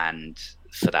it. And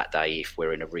for that day, if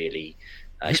we're in a really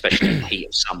especially in the heat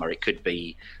of summer, it could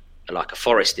be like a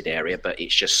forested area, but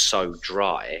it's just so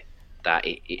dry that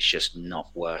it's just not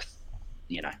worth,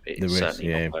 it's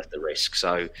certainly not worth the risk.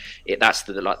 So that's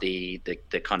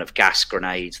the kind of gas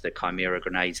grenades, the Chimera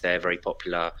grenades. They're very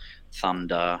popular.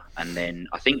 Thunder, and then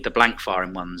I think the blank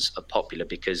firing ones are popular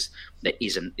because there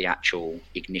isn't the actual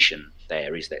ignition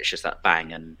there, is there? It's just that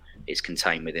bang, and it's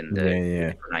contained within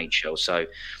the grenade shell. So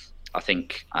I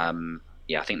think I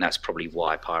think that's probably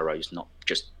why pyro's not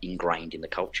just ingrained in the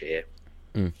culture here.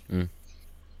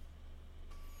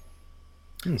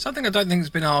 Something I don't think has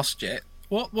been asked yet.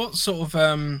 What sort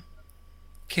of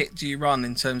kit do you run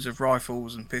in terms of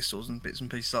rifles and pistols and bits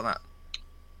and pieces like that?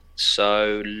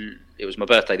 So it was my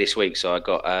birthday this week, so I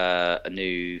got a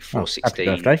new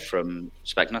 416 from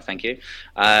Specna. Thank you.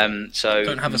 So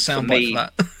don't have a soundbite for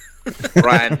that.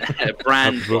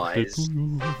 brand wise,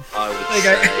 I would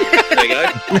say. There you go.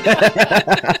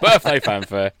 Birthday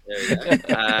fanfare. There you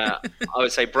go. I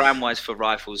would say brand wise for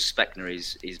rifles, Specna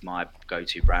is my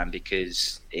go-to brand,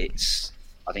 because I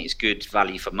think it's good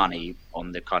value for money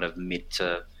on the kind of mid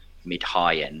to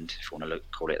mid-high end, if you want to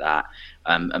call it that.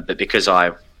 But because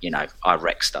I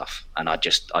wreck stuff, and I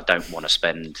don't want to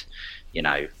spend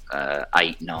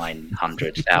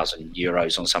 800,000-900,000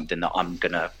 euros on something that I'm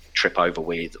gonna trip over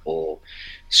with or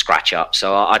scratch up.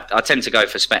 So I tend to go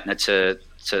for Specna to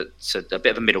a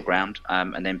bit of a middle ground.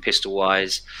 And then pistol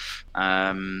wise,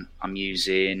 I've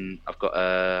got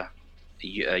a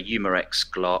Umarex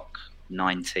Glock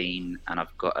 19, and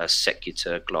I've got a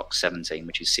Secutor Glock 17,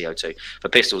 which is CO2. For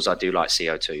pistols, I do like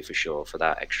CO2 for sure, for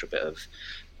that extra bit of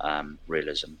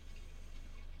realism.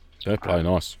 They're quite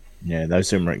nice. Yeah, those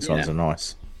Umarex ones are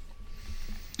nice.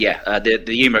 Yeah, the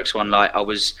Umarex one,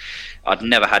 I'd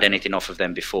never had anything off of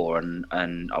them before,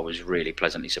 and I was really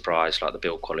pleasantly surprised. Like, the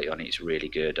build quality on it is really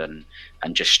good, and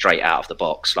just straight out of the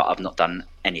box. Like, I've not done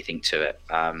anything to it,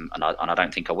 and I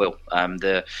don't think I will.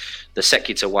 The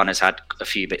Secutor one has had a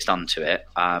few bits done to it,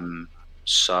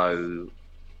 so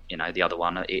the other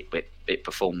one it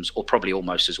performs, or probably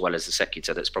almost as well as the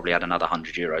Secutor. That's probably had another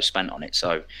 €100 spent on it.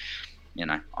 So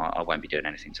I won't be doing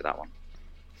anything to that one.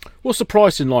 What's the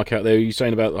pricing like out there? You're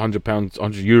saying about £100,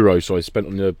 €100, sorry, spent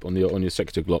on your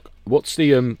sector Glock. What's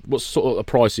sort of the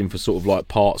pricing for sort of like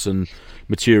parts and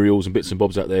materials and bits and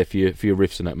bobs out there for your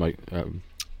riffs and that, mate?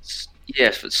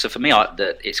 Yeah, so for me,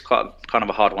 it's quite kind of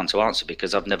a hard one to answer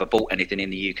because I've never bought anything in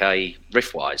the UK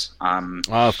riff-wise.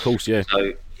 Of course, yeah.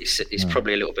 So it's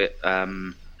probably a little bit.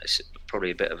 It's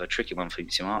probably a bit of a tricky one for you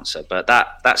to answer. But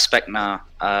that Specna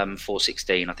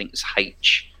 416, I think it's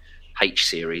H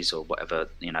series or whatever,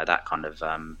 that kind of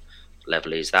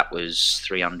level is. That was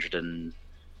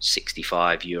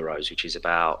 €365, which is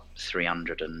about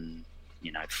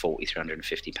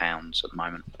 350 pounds at the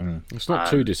moment. It's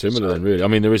not too dissimilar then, really. I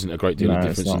mean, there isn't a great deal of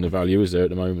difference in the value, is there, at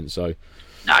the moment? So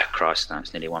no, Christ, no,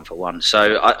 it's nearly 1 for 1.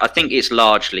 So I think it's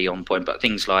largely on point, but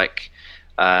things like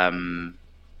ammo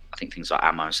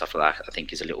and stuff like that, I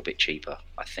think is a little bit cheaper.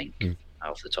 I think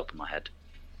off the top of my head.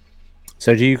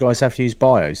 So do you guys have to use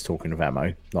bios talking of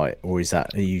ammo, or are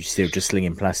you still just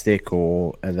slinging plastic,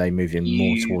 or are they moving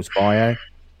more towards bio?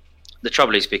 The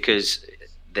trouble is because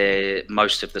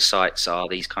most of the sites are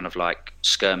these kind of like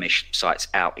skirmish sites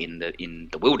out in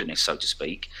the wilderness, so to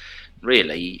speak.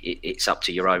 Really, it's up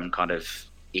to your own kind of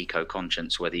eco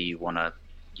conscience whether you want to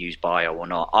use bio or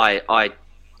not. I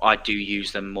do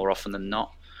use them more often than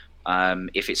not.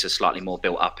 If it's a slightly more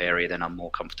built up area, then I'm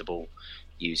more comfortable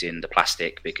using the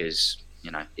plastic because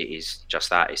it is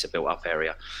just that, it's a built up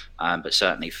area. But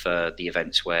certainly for the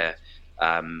events where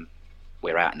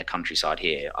we're out in the countryside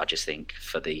here, I just think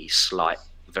for the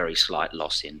very slight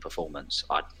loss in performance,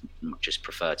 I'd just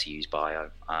prefer to use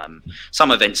bio. Some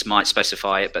events might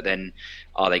specify it, but then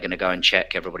are they going to go and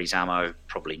check everybody's ammo?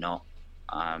 Probably not.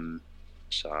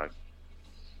 So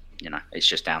it's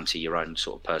just down to your own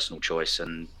sort of personal choice.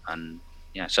 And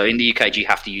so in the UK, do you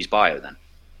have to use bio then?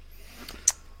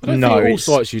 I don't think all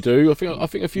sites you do. I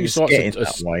think a few sites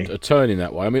are turning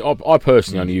that way. I mean, I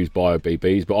personally only use bio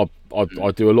BBs, but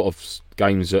I do a lot of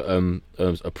games at a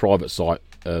private site,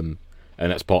 and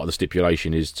that's part of the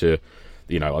stipulation is to,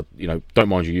 don't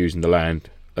mind you using the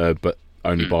land, but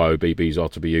only bio BBs are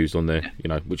to be used on there.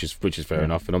 Which is fair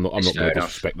enough, and I'm not going to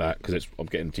disrespect that because I'm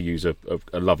getting to use a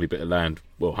lovely bit of land,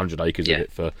 100 acres of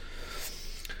it for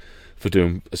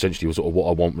doing essentially sort of what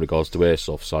I want with regards to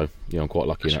airsoft. So I'm quite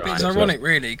lucky in that. It's ironic,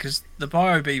 really, because the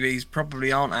bio BBs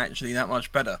probably aren't actually that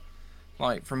much better.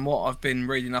 Like from what I've been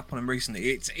reading up on them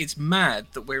recently, it's mad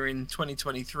that we're in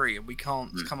 2023 and we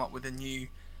can't come up with a new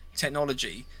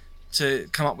technology to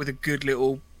come up with a good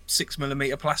little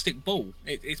 6mm plastic ball.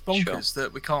 It's bonkers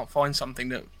that we can't find something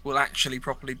that will actually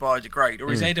properly biodegrade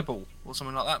or is edible or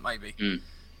something like that, maybe.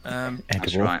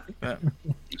 That's right.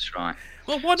 That's right.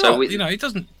 Well, why not? It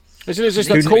doesn't. It's just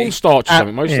like cornstarch or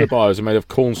something. Most of the bios are made of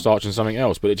cornstarch and something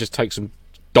else, but it just takes some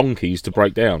donkeys to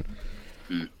break down.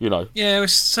 Yeah,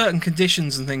 with certain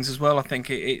conditions and things as well. I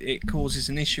think it causes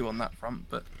an issue on that front,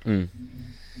 but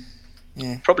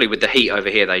yeah. Probably with the heat over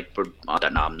here, I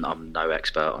don't know. I'm no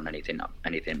expert on anything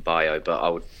bio, but I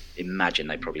would imagine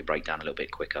they probably break down a little bit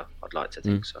quicker. I'd like to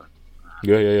think so.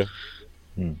 Yeah.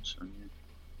 So,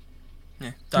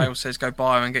 yeah. Dale says go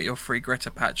bio and get your free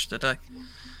Greta patch today.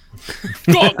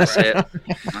 God, that's it.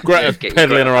 Greta's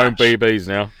peddling her own BBs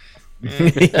now.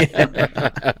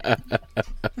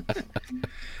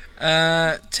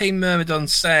 Team Myrmidon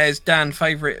says, Dan,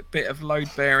 favourite bit of load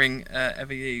bearing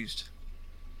ever used?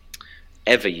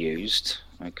 Ever used?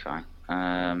 Okay.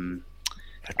 I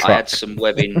had some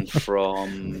webbing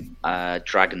from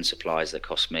Dragon Supplies that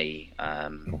cost me.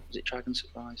 Was it Dragon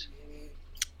Supplies?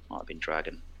 Might have been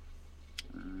Dragon.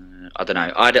 I don't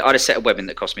know. I had a set of webbing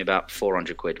that cost me about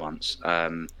 £400 once.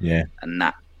 And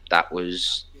that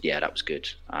was good.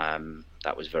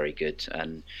 That was very good.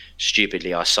 And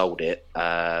stupidly, I sold it.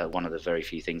 One of the very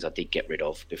few things I did get rid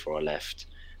of before I left.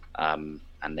 And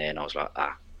then I was like,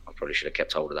 I probably should have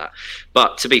kept hold of that.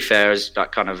 But to be fair, as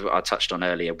I touched on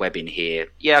earlier, webbing here,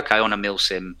 okay, on a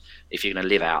milsim, if you're going to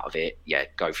live out of it,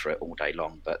 go for it all day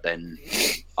long. But then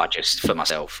for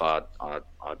myself, I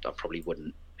probably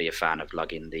wouldn't be a fan of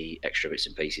lugging the extra bits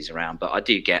and pieces around. But I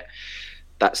do get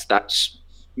that's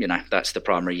the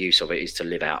primary use of it, is to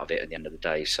live out of it at the end of the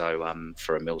day. So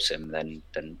for a milsim, then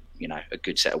a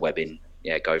good set of webbing,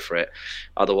 go for it.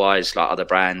 Otherwise, like other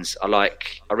brands, I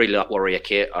really like Warrior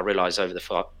kit. I realise over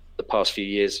the past few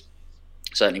years,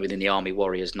 certainly within the Army,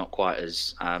 Warrior's not quite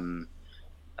as on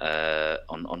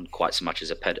quite so much as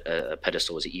a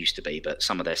pedestal as it used to be, but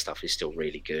some of their stuff is still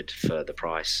really good for the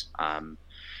price.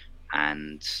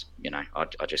 And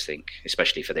I just think,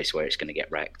 especially for this where it's going to get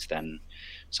wrecked, then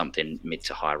something mid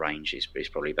to high range is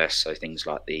probably best. So things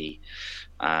like the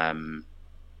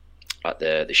like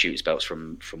the shooter's belts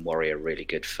from Warrior are really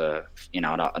good for,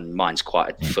 and mine's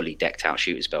quite a fully decked out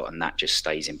shooter's belt, and that just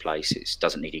stays in place. It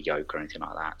doesn't need a yoke or anything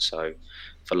like that. So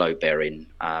for load bearing,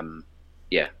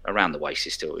 around the waist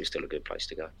is still a good place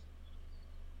to go.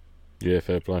 Yeah,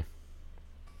 fair play.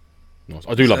 Nice.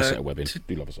 I do love a set of webbing.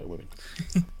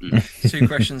 Two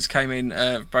questions came in,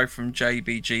 both from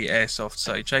JBG Airsoft.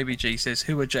 So JBG says,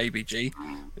 "Who are JBG?"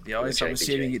 with the eyes. So I'm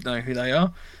assuming you'd know who they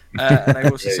are. And they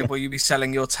also said, "Will you be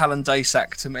selling your Talon Day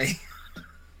sack to me?"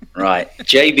 Right,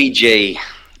 JBG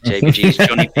is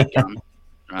Johnny Big Gun,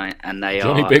 right? And they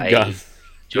Johnny are Big Gun.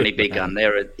 Johnny Big Gun.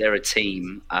 They're a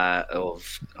team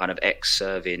of kind of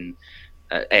ex-serving.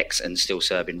 Ex and still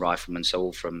serving riflemen, so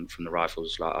all from the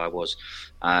rifles like I was,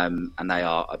 and they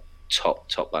are a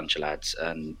top bunch of lads,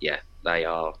 and they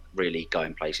are really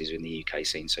going places in the UK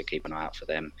scene, so keep an eye out for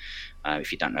them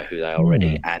if you don't know who they are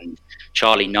already. And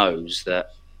Charlie knows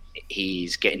that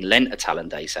he's getting lent a Talon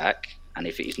Day sack, and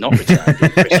if it is not returned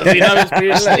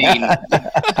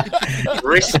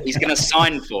he's going to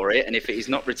sign for it, and if it is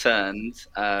not returned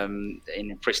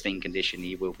in pristine condition,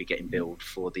 he will be getting billed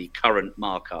for the current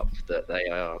markup that they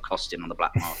are costing on the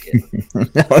black market.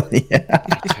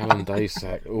 Talon Day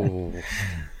sack. Oh,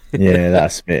 yeah,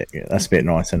 that's a bit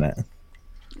nice, isn't it?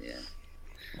 Yeah.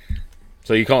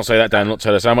 So you can't say that, Dan. Not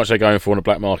tell us how much they're going for on the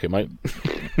black market, mate.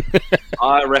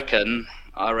 I reckon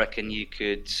you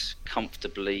could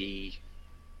comfortably.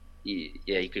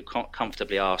 Yeah, you could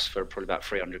comfortably ask for probably about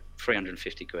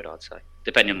 350 quid, I'd say,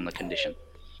 depending on the condition.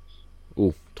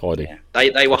 Oh, tidy. Yeah.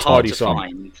 They were hard to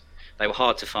find. They were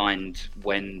hard to find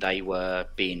when they were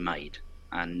being made,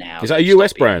 and now is that a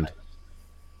US brand? Made.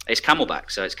 It's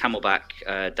Camelback, so it's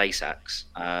Camelback day sacks.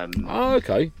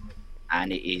 Okay.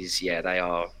 And it is, they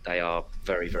are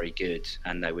very, very good,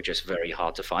 and they were just very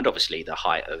hard to find. Obviously, the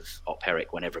height of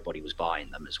Operic when everybody was buying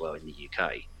them as well in the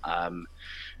UK.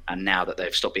 And now that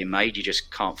they've stopped being made, you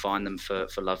just can't find them for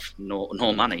love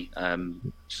nor money.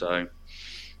 So,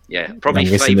 probably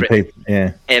favourite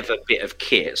ever bit of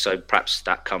kit. So perhaps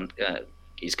that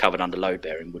is covered under load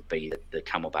bearing would be the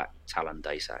Camelback Talon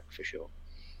Day sack for sure.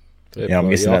 Yeah, I'm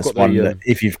guessing that's one that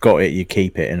if you've got it, you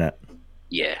keep it, innit?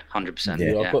 Yeah, 100%.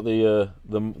 Yeah, I've got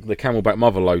the Camelback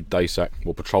Motherload Day sack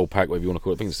or patrol pack, whatever you want to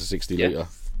call it. I think it's a 60 litre.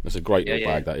 It's a great little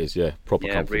bag, that is, proper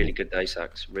comfortable. Really good day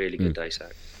sacks, good day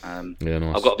sack.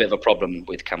 Nice. I've got a bit of a problem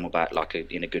with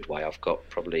Camelback, in a good way. I've got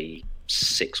probably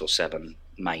 6 or 7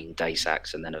 main day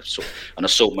sacks, and then an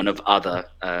assortment of other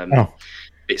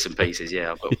bits and pieces.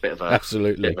 Yeah, I've got a bit of a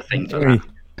absolutely bit of a thing for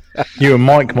that. You and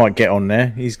Mike might get on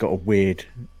there. He's got a weird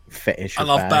fetish. I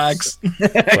love bags. He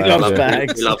loves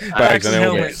bags. We love bags and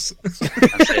helmets. That's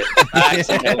it. Bags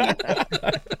and helmets.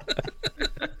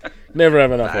 Never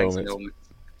have enough helmets.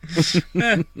 That's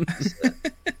it.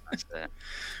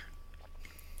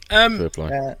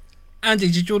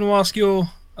 Andy, did you want to ask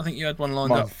I think you had one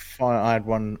lined up. I had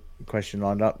one question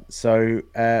lined up. So,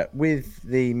 with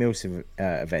the Milsim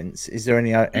events, is there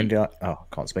any I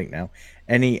can't speak now.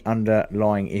 Any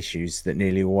underlying issues that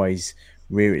nearly always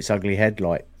rear its ugly head,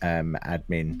 like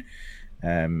admin?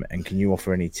 And can you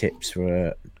offer any tips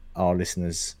for our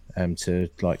listeners to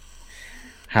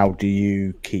how do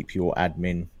you keep your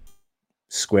admin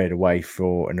squared away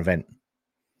for an event?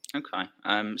 Okay.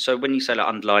 So when you say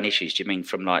underlying issues, do you mean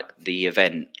from the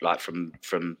event,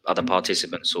 from other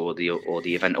participants or the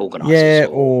event organisers?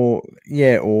 Or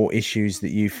issues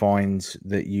that you find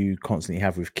that you constantly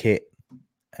have with kit,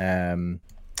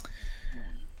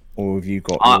 or have you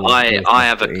got? I'm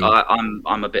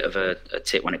a bit of a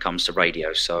tit when it comes to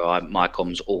radio, so my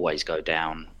comms always go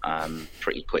down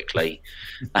pretty quickly,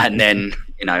 and then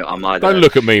I'm either don't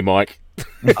look at me, Mike.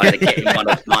 Either getting one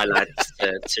of my lads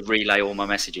to relay all my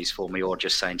messages for me, or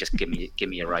just saying, just give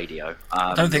me a radio.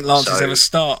 I don't think Lance's ever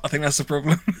start. I think that's the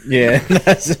problem. Yeah.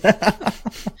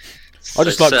 I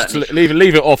just like to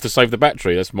leave it off to save the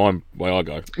battery. That's my way I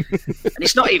go. And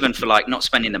it's not even for not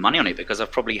spending the money on it, because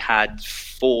I've probably had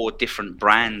 4 different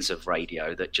brands of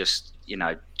radio that just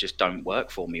don't work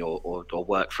for me, or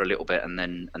work for a little bit and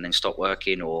then stop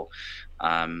working, or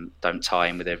don't tie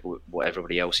in with what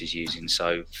everybody else is using.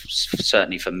 So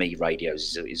certainly for me,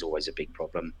 radios is always a big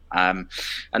problem. And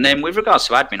then with regards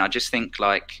to admin, I just think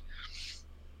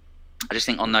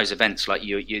on those events,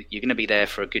 you're going to be there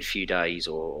for a good few days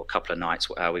or a couple of nights,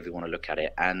 however you want to look at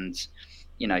it. And,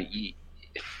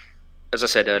 as I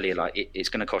said earlier, it's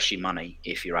going to cost you money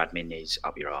if your admin is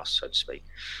up your ass, so to speak.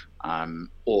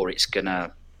 Or it's going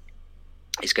to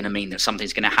mean that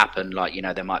something's going to happen.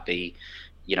 There might be,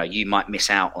 you might miss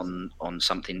out on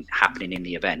something happening in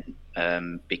the event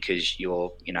because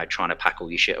you're trying to pack all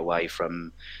your shit away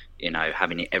from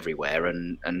having it everywhere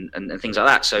and things like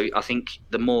that. So I think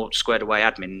the more squared away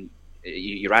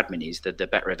your admin is, the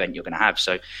better event you're going to have.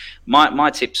 So my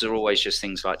tips are always just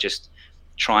things like just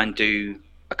try and do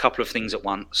a couple of things at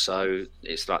once. So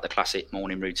it's like the classic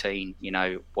morning routine,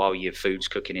 while your food's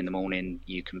cooking in the morning,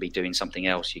 you can be doing something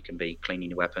else. You can be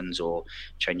cleaning your weapons or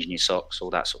changing your socks, all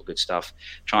that sort of good stuff.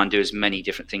 Try and do as many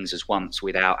different things as once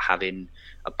without having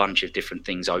a bunch of different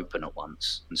things open at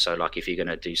once. And so like if you're going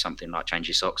to do something like change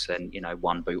your socks, then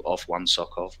one boot off, one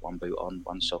sock off, one boot on,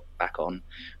 one sock back on,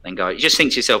 then go. You just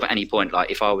think to yourself at any point, like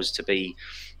if I was to be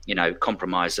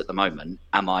compromised at the moment,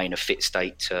 am I in a fit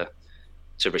state to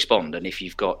respond? And if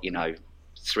you've got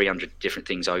 300 different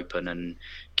things open and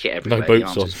kit everywhere, no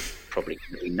boots on, probably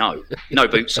no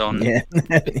boots on,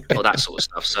 all that sort of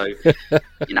stuff. So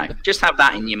just have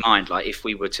that in your mind. Like if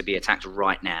we were to be attacked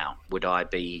right now, would I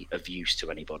be of use to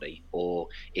anybody? Or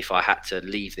if I had to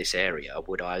leave this area,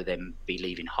 would I then be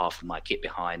leaving half of my kit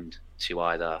behind to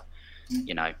either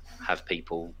have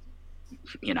people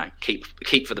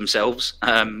keep for themselves,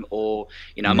 or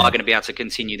am I going to be able to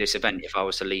continue this event if I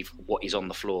was to leave what is on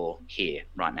the floor here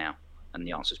right now? And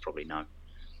the answer is probably no.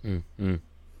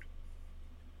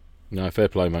 No, fair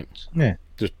play, mate. Yeah,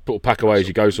 just pack away as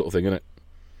you go, sort of thing, isn't it?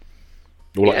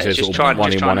 Or like just sort of try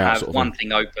one in, one out, have sort of one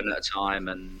thing. thing open at a time,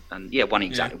 and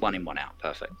one in, one out,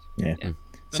 perfect. Yeah.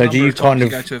 The So do you kind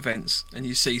of go to events and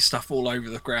you see stuff all over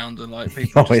the ground and like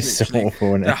people it's just awful,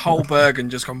 isn't it? their whole Bergen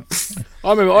just gone. I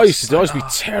remember I used to be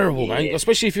terrible, man.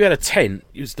 Especially if you had a tent,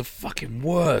 it was the fucking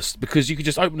worst because you could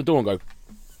just open the door and go,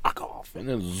 fuck off, and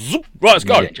then zoop, right, let's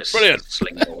go. Just Brilliant.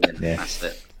 Sling it all in. That's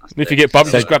it. And if you get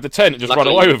bumped, just grab the tent and just run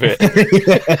away with it.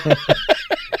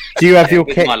 Do you have your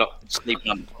with kit? my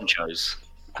sleeping on ponchos,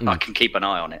 I can keep an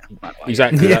eye on it.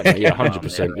 Exactly that, mate. Yeah,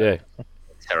 100%. Yeah.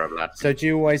 Terrible. Lad. So do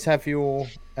you always have your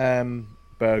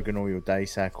Bergen or your day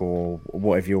sack or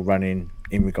whatever you're running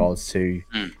in regards to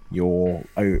your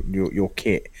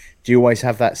kit? Do you always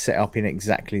have that set up in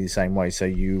exactly the same way, so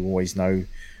you always know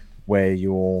where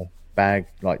your bag,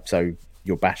 like so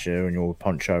your basher and your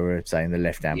poncho are, say, in the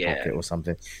left-hand pocket or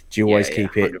something? Do you always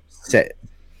keep it 100%. set?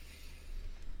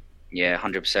 Yeah,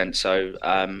 100%. So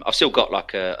I've still got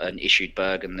like an issued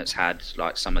Bergen that's had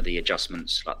like some of the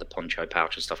adjustments, like the poncho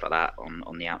pouch and stuff like that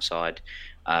on the outside.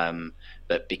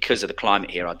 But because of the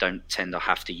climate here, I don't tend to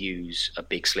have to use a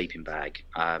big sleeping bag.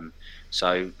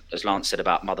 So as Lance said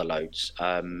about mother loads,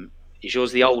 is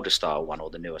yours the older style one or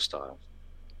the newer style?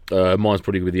 Mine's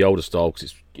probably with the older style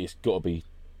because it's got to be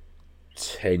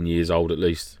 10 years old at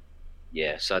least.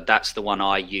 Yeah, so that's the one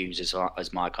I use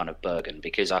as my kind of Bergen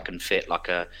because I can fit like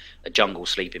a jungle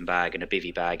sleeping bag and a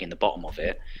bivvy bag in the bottom of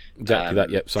it. Exactly that,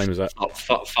 yep, same as that.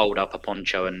 Fold up a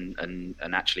poncho and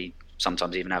actually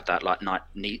sometimes even have that like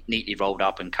neatly rolled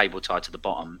up and cable tied to the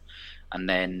bottom. And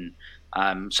then,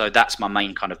 so that's my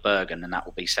main kind of Bergen, and that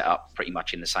will be set up pretty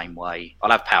much in the same way.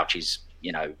 I'll have pouches,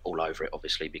 all over it,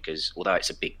 obviously, because although it's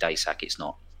a big day sack, it's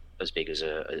not as big as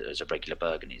a regular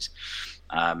Bergen is.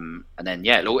 And then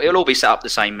it'll all be set up the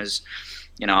same as,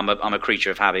 I'm a creature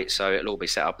of habit, so it'll all be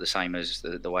set up the same as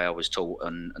the way I was taught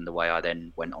and the way I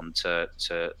then went on to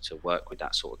work with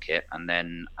that sort of kit. And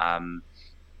then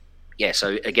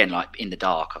so again, like in the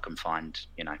dark, I can find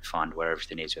where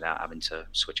everything is without having to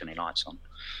switch any lights on.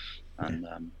 And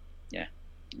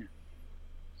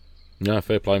No,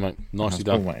 fair play, mate. Nicely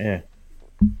done. Cool, mate, yeah.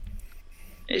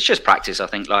 It's just practice, I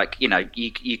think. Like,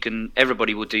 you can.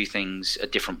 Everybody will do things a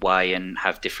different way and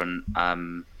have different,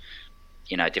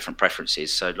 different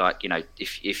preferences. So, like,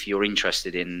 if you're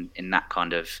interested in that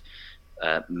kind of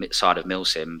side of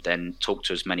milsim, then talk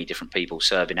to as many different people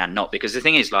serving and not. Because the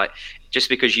thing is, like, just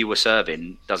because you were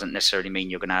serving doesn't necessarily mean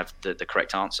you're going to have the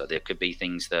correct answer. There could be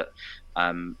things that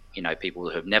people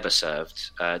who have never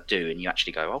served do, and you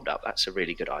actually go, hold up, that's a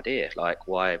really good idea. Like,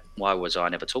 why was I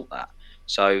never taught that?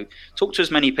 So talk to as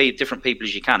many different people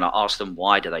as you can. Like, ask them,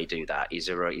 why do they do that? Is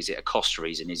it a cost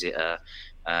reason? Is it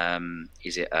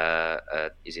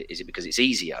because it's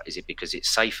easier? Is it because it's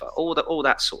safer? All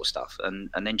that sort of stuff, and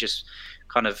then just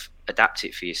kind of adapt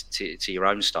it to your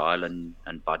own style and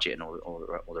budget and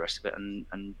all the rest of it,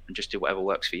 and just do whatever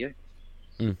works for you.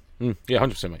 Yeah,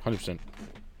 100%, mate, 100%.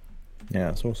 Yeah,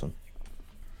 that's awesome.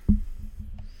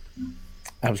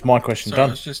 That was my question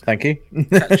done. Thank you.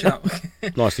 Catch up.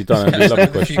 Nicely done. Andy. Lovely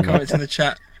question. A few comments in the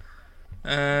chat.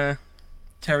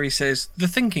 Terry says, The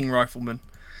Thinking Rifleman.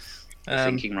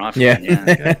 Thinking Rifleman,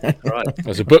 yeah. Right.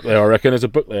 There's a book there, I reckon. There's a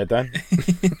book there, Dan.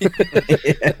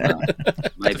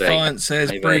 Maybe. Defiant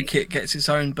says, Bree Kit gets its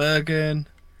own Bergen.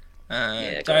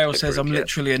 Dale says, I'm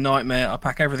literally a nightmare. I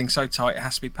pack everything so tight, it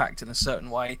has to be packed in a certain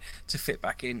way to fit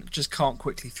back in. Just can't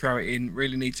quickly throw it in.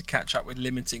 Really need to catch up with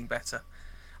limiting better.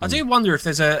 I do wonder if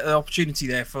there's an opportunity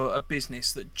there for a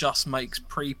business that just makes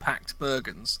pre-packed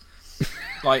Bergens.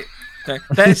 Like,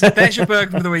 there's your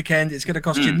Bergen for the weekend. It's going to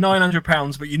cost you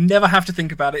 £900, but you never have to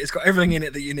think about it. It's got everything in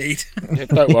it that you need. Yeah,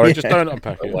 don't worry, just don't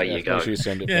unpack it. Away you go. You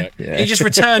send it back. Yeah. You just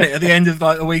return it at the end of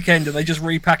like the weekend, and they just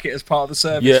repack it as part of the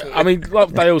service. Yeah, I mean,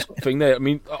 like Dale's thing there. I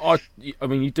mean,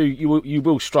 you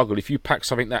will struggle if you pack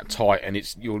something that tight and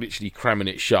you're literally cramming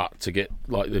it shut to get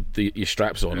like your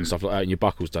straps on and stuff like that, and your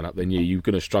buckles done up. Then you're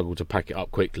going to struggle to pack it up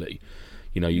quickly.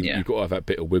 You know, you've got to have that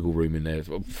bit of wiggle room in there.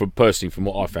 Personally, from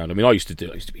what I found, I mean, I used to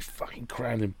be fucking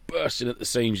crammed and bursting at the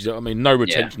seams. You know what I mean? No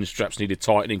retention straps needed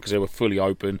tightening because they were fully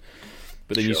open.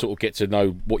 But then you sort of get to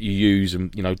know what you use,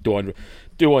 and you know, do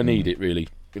I need it really?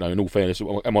 You know, in all fairness,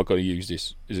 am I going to use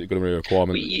this? Is it going to be a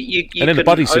requirement? You and then the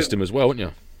buddy system as well, aren't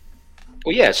you?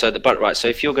 Well, yeah. So So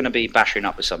if you're going to be bashing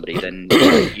up with somebody, then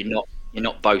you're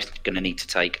not both going to need to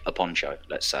take a poncho.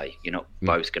 Let's say you're not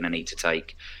both going to need to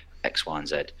take X, Y, and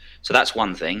Z. So that's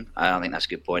one thing. I think that's a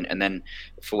good point. And then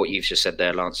for what you've just said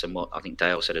there, Lance, and what I think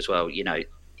Dale said as well, you know,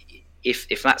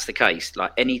 if that's the case,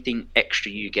 like anything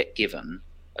extra you get given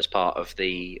as part of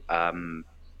the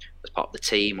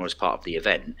team or as part of the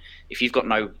event, if you've got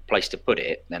no place to put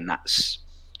it, then that's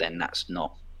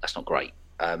not great.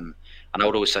 And I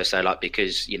would also say, like,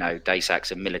 because you know,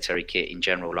 Daysac's and military kit in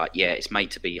general, like, yeah, it's made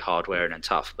to be hard wearing and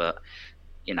tough, but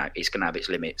you know, it's going to have its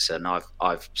limits, and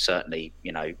I've certainly,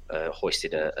 you know,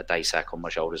 hoisted a Daysac on my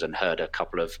shoulders and heard a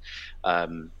couple of,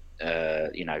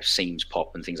 you know, seams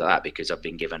pop and things like that because I've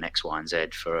been given X, Y, and Z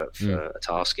for a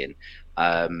tasking,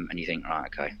 and you think, right,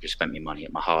 okay, just spent my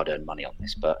hard-earned money on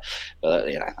this, but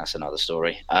you know, that's another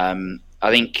story. I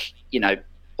think, you know,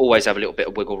 always have a little bit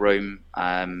of wiggle room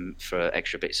for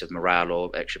extra bits of morale or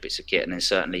extra bits of kit, and then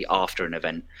certainly after an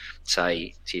event,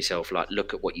 say to yourself, like,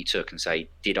 look at what you took and say,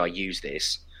 did I use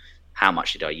this? How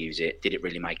much did I use it? Did it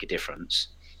really make a difference?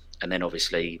 And then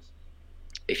obviously,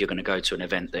 if you're going to go to an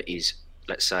event that is,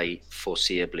 let's say,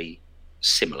 foreseeably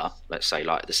similar, let's say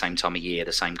like at the same time of year,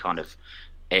 the same kind of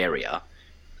area,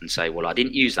 and say, well, I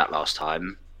didn't use that last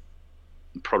time,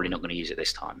 I'm probably not going to use it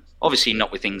this time. Obviously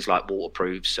not with things like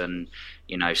waterproofs and,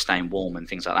 you know, staying warm and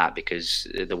things like that, because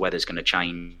the weather's going to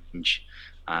change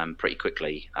pretty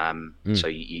quickly. So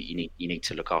you need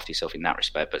to look after yourself in that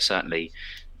respect. But certainly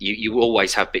you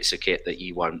always have bits of kit that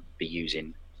you won't be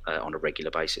using on a regular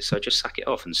basis. So just sack it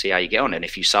off and see how you get on. And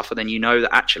if you suffer, then you know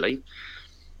that actually,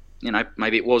 you know,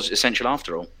 maybe it was essential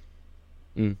after all.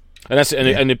 And that's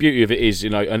and the beauty of it is,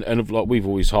 you know, and like we've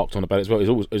always harped on about it as well,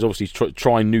 is obviously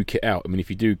try and nuke it out. I mean,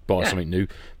 if you do buy something new,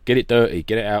 get it dirty,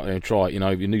 get it out there and try it. You know,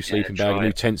 your new sleeping bag, a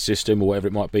new tent system, or whatever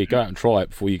it might be, go out and try it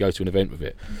before you go to an event with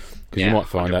it. Because you might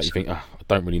find 100%. Out you think, I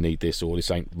don't really need this, or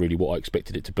this ain't really what I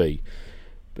expected it to be.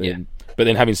 But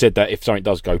then, having said that, if something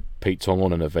does go Pete Tong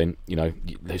on an event, you know,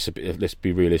 let's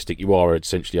be realistic. You are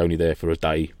essentially only there for a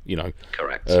day. You know,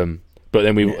 correct. But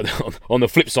then on the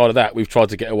flip side of that, we've tried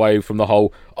to get away from the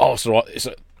whole, it's all right,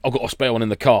 I've got a spare one in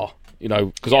the car, you know,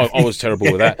 because I was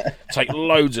terrible with that. Take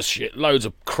loads of shit, loads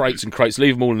of crates and crates,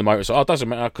 leave them all in the motor. So it doesn't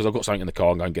matter because I've got something in the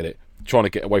car and go and get it. Trying to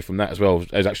get away from that as well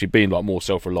as actually being like more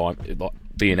self-reliant, like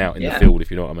being out in the field,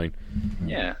 if you know what I mean.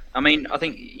 Yeah, I mean, I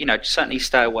think, you know, certainly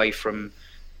stay away from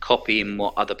copying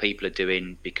what other people are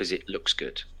doing because it looks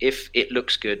good. If it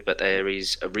looks good, but there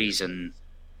is a reason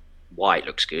why it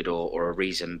looks good or a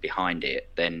reason behind it,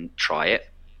 then try it.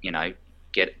 You know,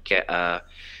 get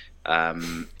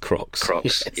Crocs.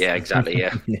 Yes. Yeah, exactly.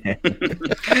 Yeah.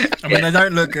 I mean, they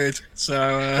don't look good,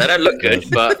 so they don't look good,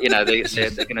 but you know they're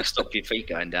going to stop your feet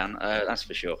going down. That's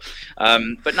for sure.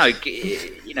 But no,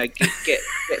 you know, get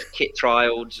kit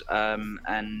trialed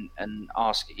and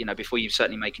ask. You know, before you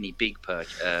certainly make any big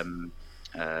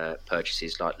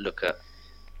purchases, like look at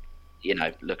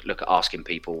asking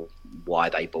people why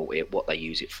they bought it, what they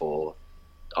use it for,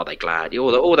 are they glad,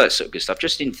 all that sort of good stuff.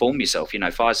 Just inform yourself. You know,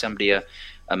 fire somebody a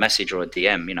message or a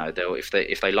DM. You know,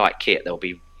 if they like kit, they'll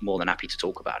be more than happy to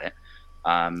talk about it,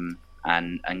 and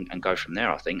go from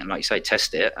there. I think, and like you say,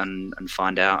 test it and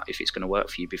find out if it's going to work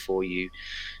for you before you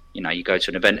go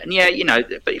to an event. And yeah, you know,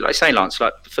 but like I say, Lance,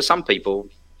 like for some people,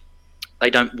 they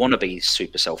don't want to be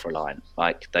super self-reliant.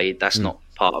 Like that's not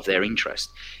part of their interest.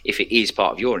 If it is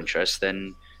part of your interest,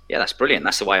 then yeah, that's brilliant.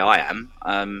 That's the way I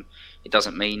am. It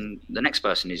doesn't mean the next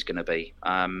person is going to be.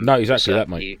 No, exactly that,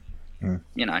 mate.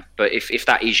 You know, but if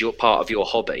that is your part of your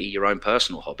hobby, your own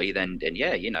personal hobby, then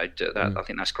yeah, you know, I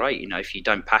think that's great. You know, if you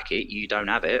don't pack it, you don't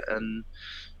have it, and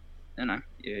you know,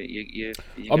 you're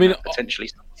potentially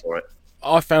stuck for it.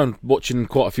 I found watching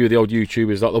quite a few of the old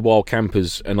YouTubers, like the wild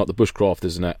campers and like the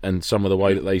bushcrafters and that, and some of the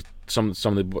way that they some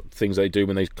of the things they do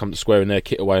when they come to squaring their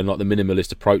kit away, and like the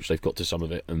minimalist approach they've got to some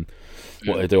of it and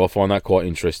what they do. I find that quite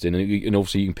interesting, and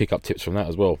obviously you can pick up tips from that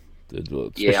as well.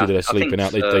 Especially that they're sleeping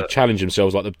out, they challenge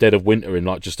themselves like the dead of winter in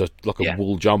like just a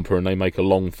wool jumper, and they make a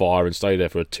long fire and stay there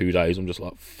for 2 days. I'm just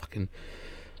like, fucking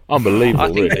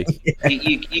unbelievable, really.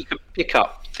 You can pick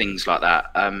up things like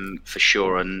that for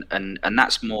sure, and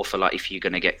that's more for like if you're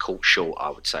going to get caught short. I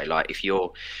would say like if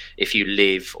you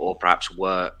live or perhaps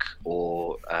work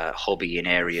or hobby in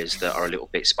areas that are a little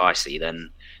bit spicy, then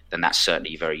that's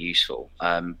certainly very useful.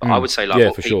 But I would say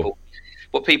like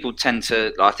what people tend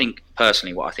to, I think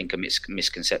personally, what I think a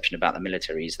misconception about the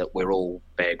military is that we're all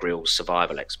Bear Grylls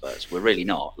survival experts. We're really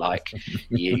not. Like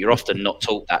you're often not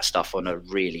taught that stuff on a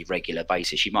really regular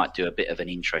basis. You might do a bit of an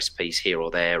interest piece here or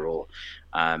there, or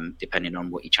depending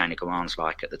on what your chain of command's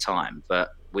like at the time.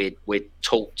 But we're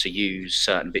taught to use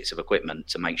certain bits of equipment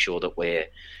to make sure that we're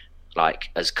like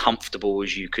as comfortable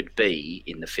as you could be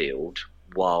in the field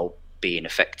while being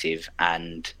effective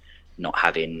and not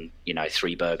having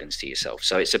 3 Bergens to yourself.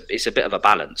 So it's a bit of a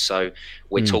balance. So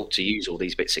we're taught to use all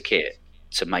these bits of kit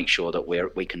to make sure that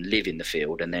we can live in the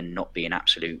field and then not be an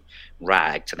absolute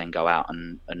rag to then go out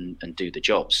and do the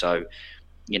job. So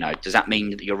does that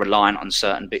mean that you're reliant on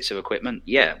certain bits of equipment?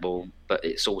 Yeah, well, but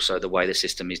it's also the way the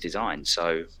system is designed.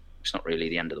 So it's not really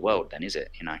the end of the world then, is it?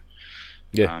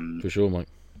 Yeah, for sure, mate.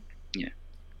 Yeah.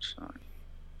 So.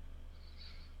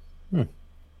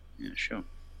 Yeah, sure.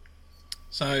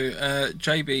 So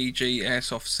JBG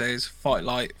Airsoft says fight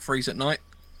light, freeze at night.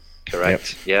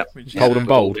 Correct. Yep. Cold and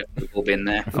bold. We've all been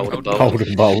there. Cold and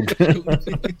bold.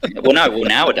 Well,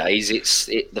 nowadays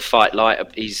the fight light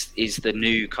is the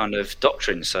new kind of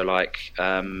doctrine. So like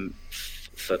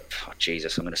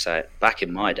Jesus, I'm going to say it. Back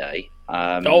in my day,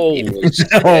 it was,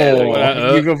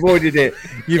 you've avoided it.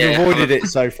 You've avoided it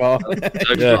so far.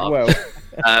 Well,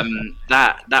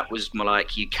 that was more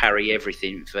like you carry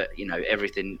everything for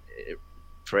everything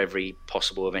for every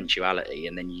possible eventuality,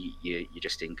 and then you're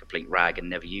just in complete rag and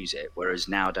never use it. Whereas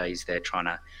nowadays they're trying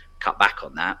to cut back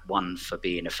on that, one for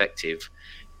being effective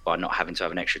by not having to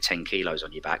have an extra 10 kilos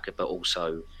on your back, but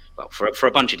also for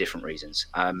a bunch of different reasons.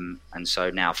 And so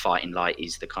now fighting light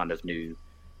is the kind of the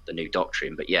new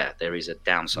doctrine. But yeah, there is a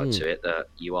downside to it that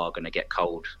you are going to get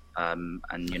cold, and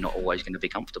you're not always going to be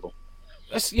comfortable.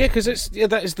 Because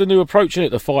that is the new approach, isn't it?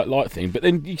 The fight light thing. But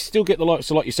then you still get the likes,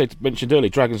 so like you mentioned earlier,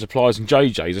 Dragon Supplies and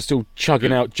JJs are still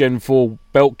chugging out Gen 4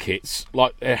 belt kits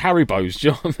like Haribos. Do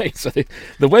you know what I mean? So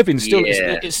the webbing's still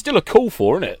it's still a call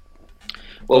for, isn't it?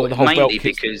 Well, the whole mainly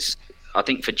because I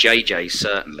think for JJ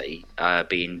certainly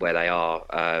being where they are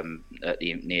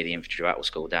near the infantry battle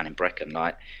school down in Brecon,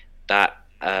 like that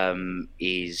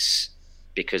is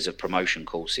because of promotion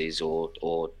courses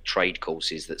or trade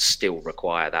courses that still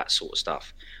require that sort of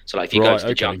stuff. So like if you go to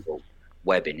the jungle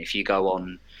webbing, if you go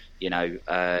on junior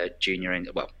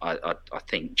I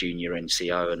think junior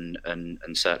NCO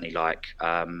and certainly like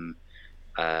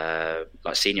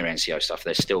senior NCO stuff,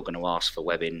 they're still going to ask for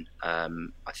webbing. I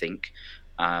think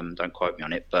don't quote me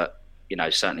on it, but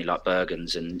certainly like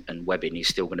Bergens and webbing is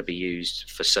still going to be used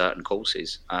for certain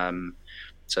courses.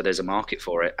 So there's a market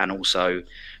for it, and also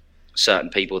certain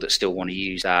people that still want to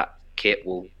use that kit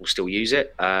will still use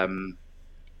it.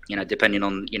 Depending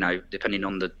on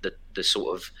the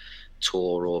sort of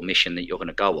tour or mission that you're going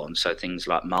to go on. So things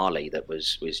like Mali that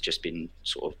was just been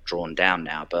sort of drawn down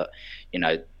now, but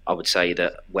I would say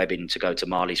that webbing to go to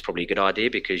Mali is probably a good idea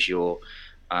because you're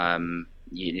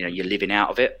you're living out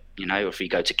of it. If you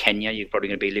go to Kenya, you're probably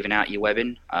going to be living out your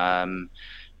webbing.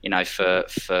 For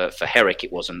Herrick,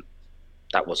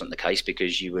 that wasn't the case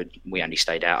because we only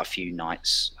stayed out a few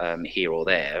nights here or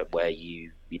there where you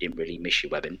didn't really miss your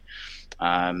webbing,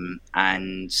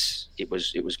 and it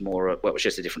was more it was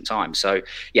just a different time. So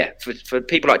yeah, for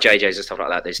people like JJs and stuff like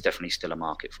that, there's definitely still a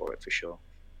market for it for sure.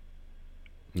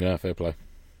 Yeah, fair play.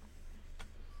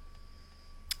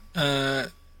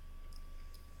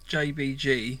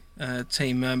 JBG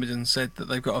Team Myrmidon said that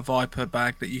they've got a Viper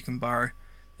bag that you can borrow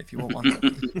if you want one.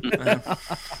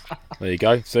 There you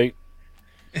go. See.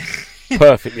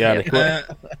 Perfectly adequate.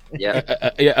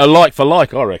 A like for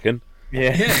like, I reckon.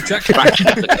 Yeah, exactly.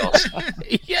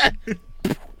 Yeah.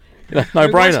 No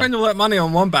brainer. Why spend all that money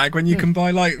on one bag when you can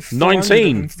buy like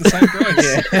 19 for the same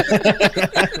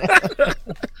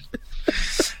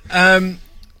price?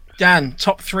 Dan,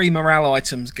 top 3 morale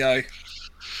items, go.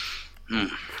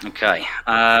 Okay.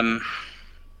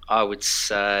 I would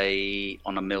say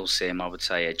on a milsim, I would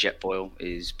say a Jetboil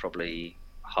is probably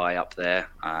high up there.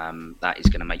 That is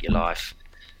going to make your life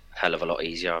a hell of a lot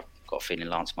easier. I've got a feeling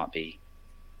Lance might be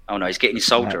Oh no, he's getting his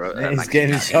soldier. He's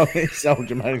getting his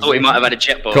soldier magazine. I thought he might have had a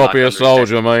jet ball. Copy a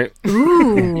soldier, mate.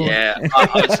 Ooh. Yeah, I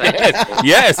would say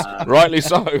yes, rightly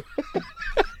so.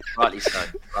 Rightly so.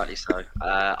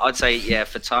 I'd say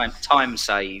for time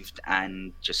saved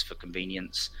and just for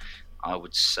convenience, I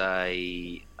would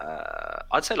say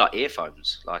like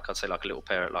earphones. Like I'd say like a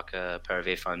pair of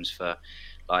earphones for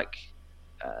like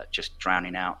just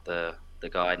drowning out the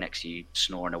guy next to you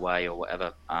snoring away or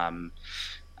whatever.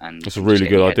 And that's a really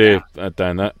good idea,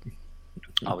 Dan. That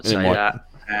I would say that.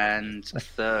 And a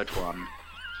third one,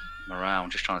 morale.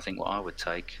 I'm just trying to think what I would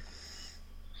take.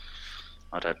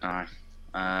 I don't know.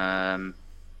 I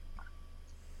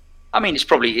mean, it's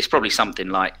probably something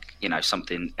like,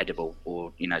 something edible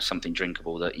or, something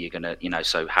drinkable that you're going to,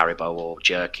 so Haribo or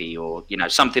jerky or,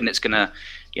 something that's going to,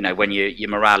 when your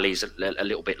morale is a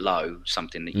little bit low,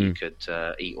 something that you could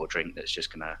eat or drink that's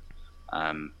just going to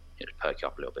perk you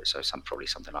up a little bit. So probably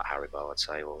something like Haribo, I'd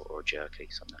say, or jerky,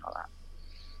 something like that.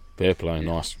 Fair play,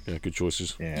 nice. Yeah, good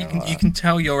choices. Yeah, you can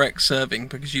tell you're ex-serving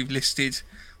because you've listed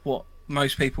what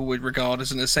most people would regard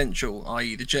as an essential,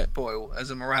 i.e. the jet boil,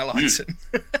 as a morale item.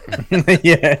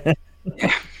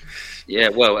 Yeah.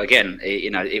 Well, again,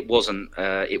 it wasn't.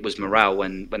 It was morale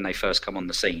when they first come on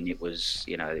the scene. It was,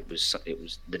 it was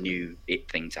the new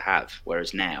thing to have.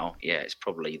 Whereas now, it's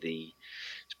probably the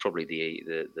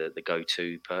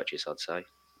go-to purchase, I'd say.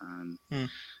 Yeah.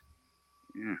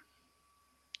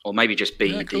 Or maybe just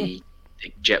be the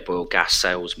jet boil gas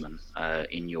salesman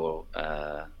in your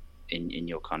in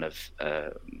your kind of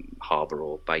harbour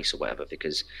or base or whatever,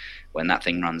 because when that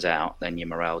thing runs out, then your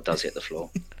morale does hit the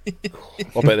floor. I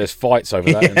bet there's fights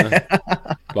over that, isn't there?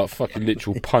 Like fucking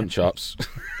literal punch-ups.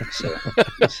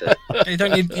 That's it. You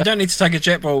don't need to take a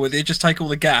jet boil with you. Just take all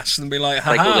the gas and be like,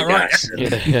 haha, right. Gas.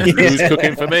 Yeah. Who's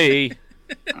cooking for me?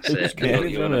 That's it.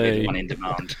 You're the one in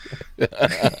demand.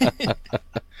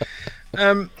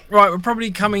 Right, we're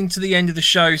probably coming to the end of the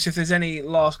show, so if there's any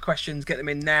last questions, get them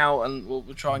in now, and we'll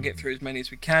try and get through as many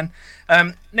as we can.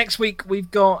 Next week,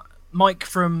 we've got Mike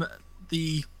from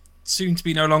the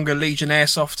soon-to-be no longer Legion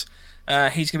Airsoft.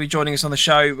 He's going to be joining us on the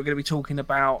show. We're going to be talking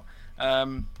about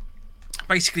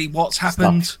basically what's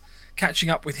happened, catching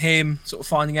up with him, sort of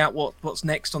finding out what's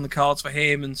next on the cards for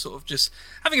him, and sort of just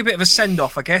having a bit of a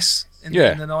send-off, I guess, in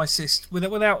the nicest,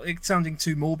 without it sounding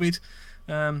too morbid.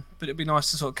 But it'd be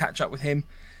nice to sort of catch up with him.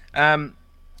 Dan,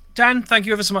 thank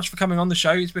you ever so much for coming on the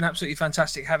show. It's been absolutely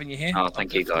fantastic having you here. Oh,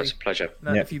 thank you guys. Pleasure.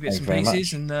 A few bits and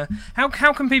pieces. And how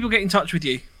can people get in touch with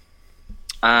you?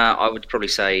 I would probably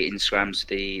say Instagram's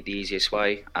the easiest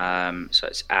way. So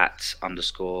it's at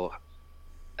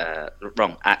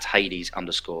Hades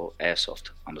 _Airsoft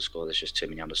 _. There's just too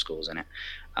many underscores in it.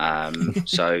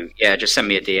 So yeah, just send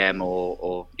me a DM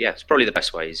or it's probably the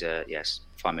best way is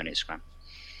find me on Instagram.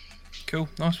 Cool,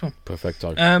 nice one.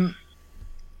 Perfecto.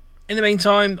 In the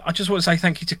meantime, I just want to say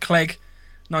thank you to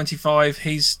Clegg95.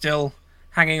 He's still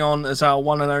hanging on as our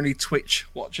one and only Twitch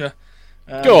watcher.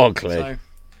 Go on, Clegg. So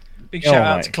big shout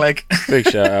out to Clegg. Big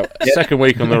shout out. Second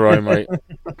week on the road, mate.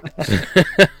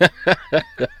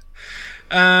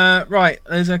 Right,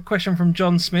 there's a question from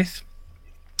John Smith.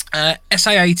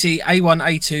 SA80, A1,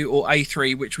 A2, or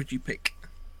A3, which would you pick?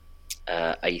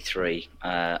 A3.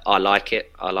 I like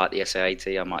it. I like the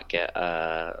SA80. I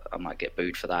might get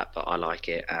booed for that, but I like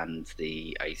it, and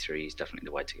the A3 is definitely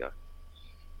the way to go.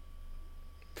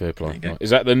 Fair play. Is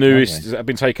that the newest? Has that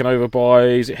been taken over by?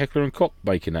 Is it Heckler and Koch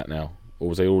making that now, or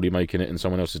was they already making it and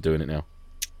someone else is doing it now?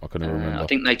 I couldn't remember. I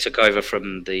think they took over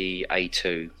from the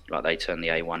A2. Like they turned the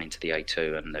A1 into the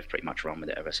A2, and they've pretty much run with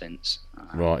it ever since.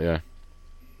 Right. Yeah.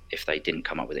 If they didn't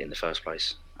come up with it in the first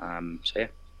place, so yeah.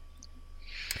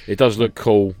 It does look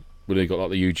cool when they got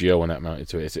like the UGL and that mounted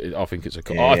to it. I think it's a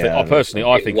cool. I think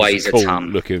it's a cool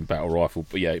looking battle rifle.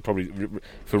 But yeah, it probably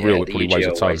for real, it probably weighs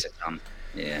a ton.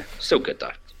 Yeah, still good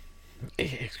though.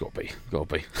 It's got to be.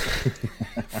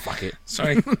 Fuck it.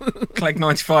 Sorry,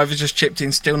 Clegg95 has just chipped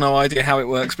in. Still no idea how it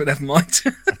works, but never mind.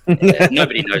 Yeah,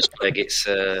 nobody knows Clegg. It's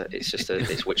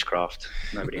witchcraft.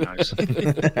 Nobody knows.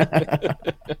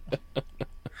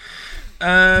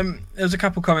 There's a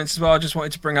couple comments as well I just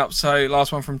wanted to bring up. So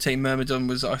last one from Team Myrmidon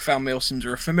was, I found Milsons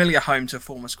are a familiar home to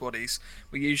former squaddies.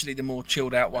 We're usually the more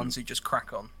chilled out ones who just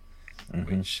crack on.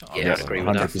 Which I agree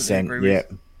with 100%. Yeah.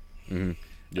 Mm-hmm.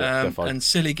 Yeah, and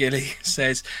Silly Gilly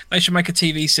says they should make a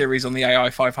TV series on the AI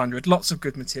 500. Lots of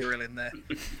good material in there.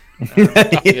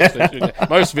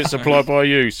 Most of it's supplied by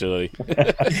you, Silly.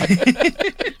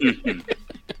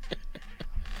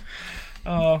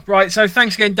 Oh, right. So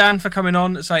thanks again, Dan, for coming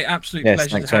on. It's an absolute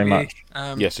pleasure to have you.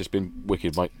 Yes, it's been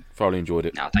wicked, mate. Thoroughly enjoyed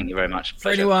it. No, thank you very much.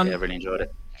 Pleasure. Anyone, I really enjoyed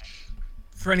it.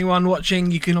 For anyone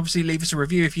watching, you can obviously leave us a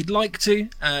review if you'd like to.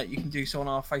 You can do so on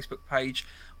our Facebook page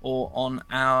or on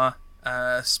our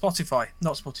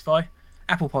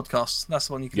Apple Podcasts. That's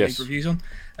the one you can leave reviews on.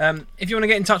 If you want to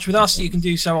get in touch with us, you can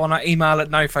do so on our email at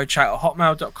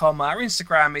nofochat@hotmail.com. Our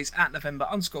Instagram is at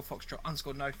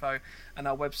November_Foxtrot_Nofo, and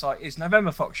our website is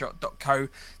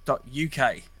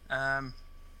novemberfoxtrot.co.uk.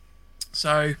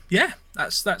 So yeah,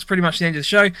 that's pretty much the end of the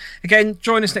show. Again,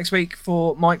 join us next week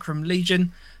for Mike from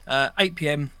Legion, 8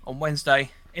 p.m. on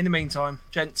Wednesday. In the meantime,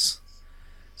 gents,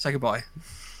 say goodbye.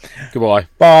 Goodbye.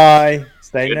 Bye.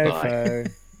 Stay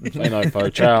Nofo. Stay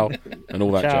Nofo. Ciao. And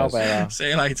all that Ciao, jazz. See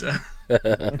you later.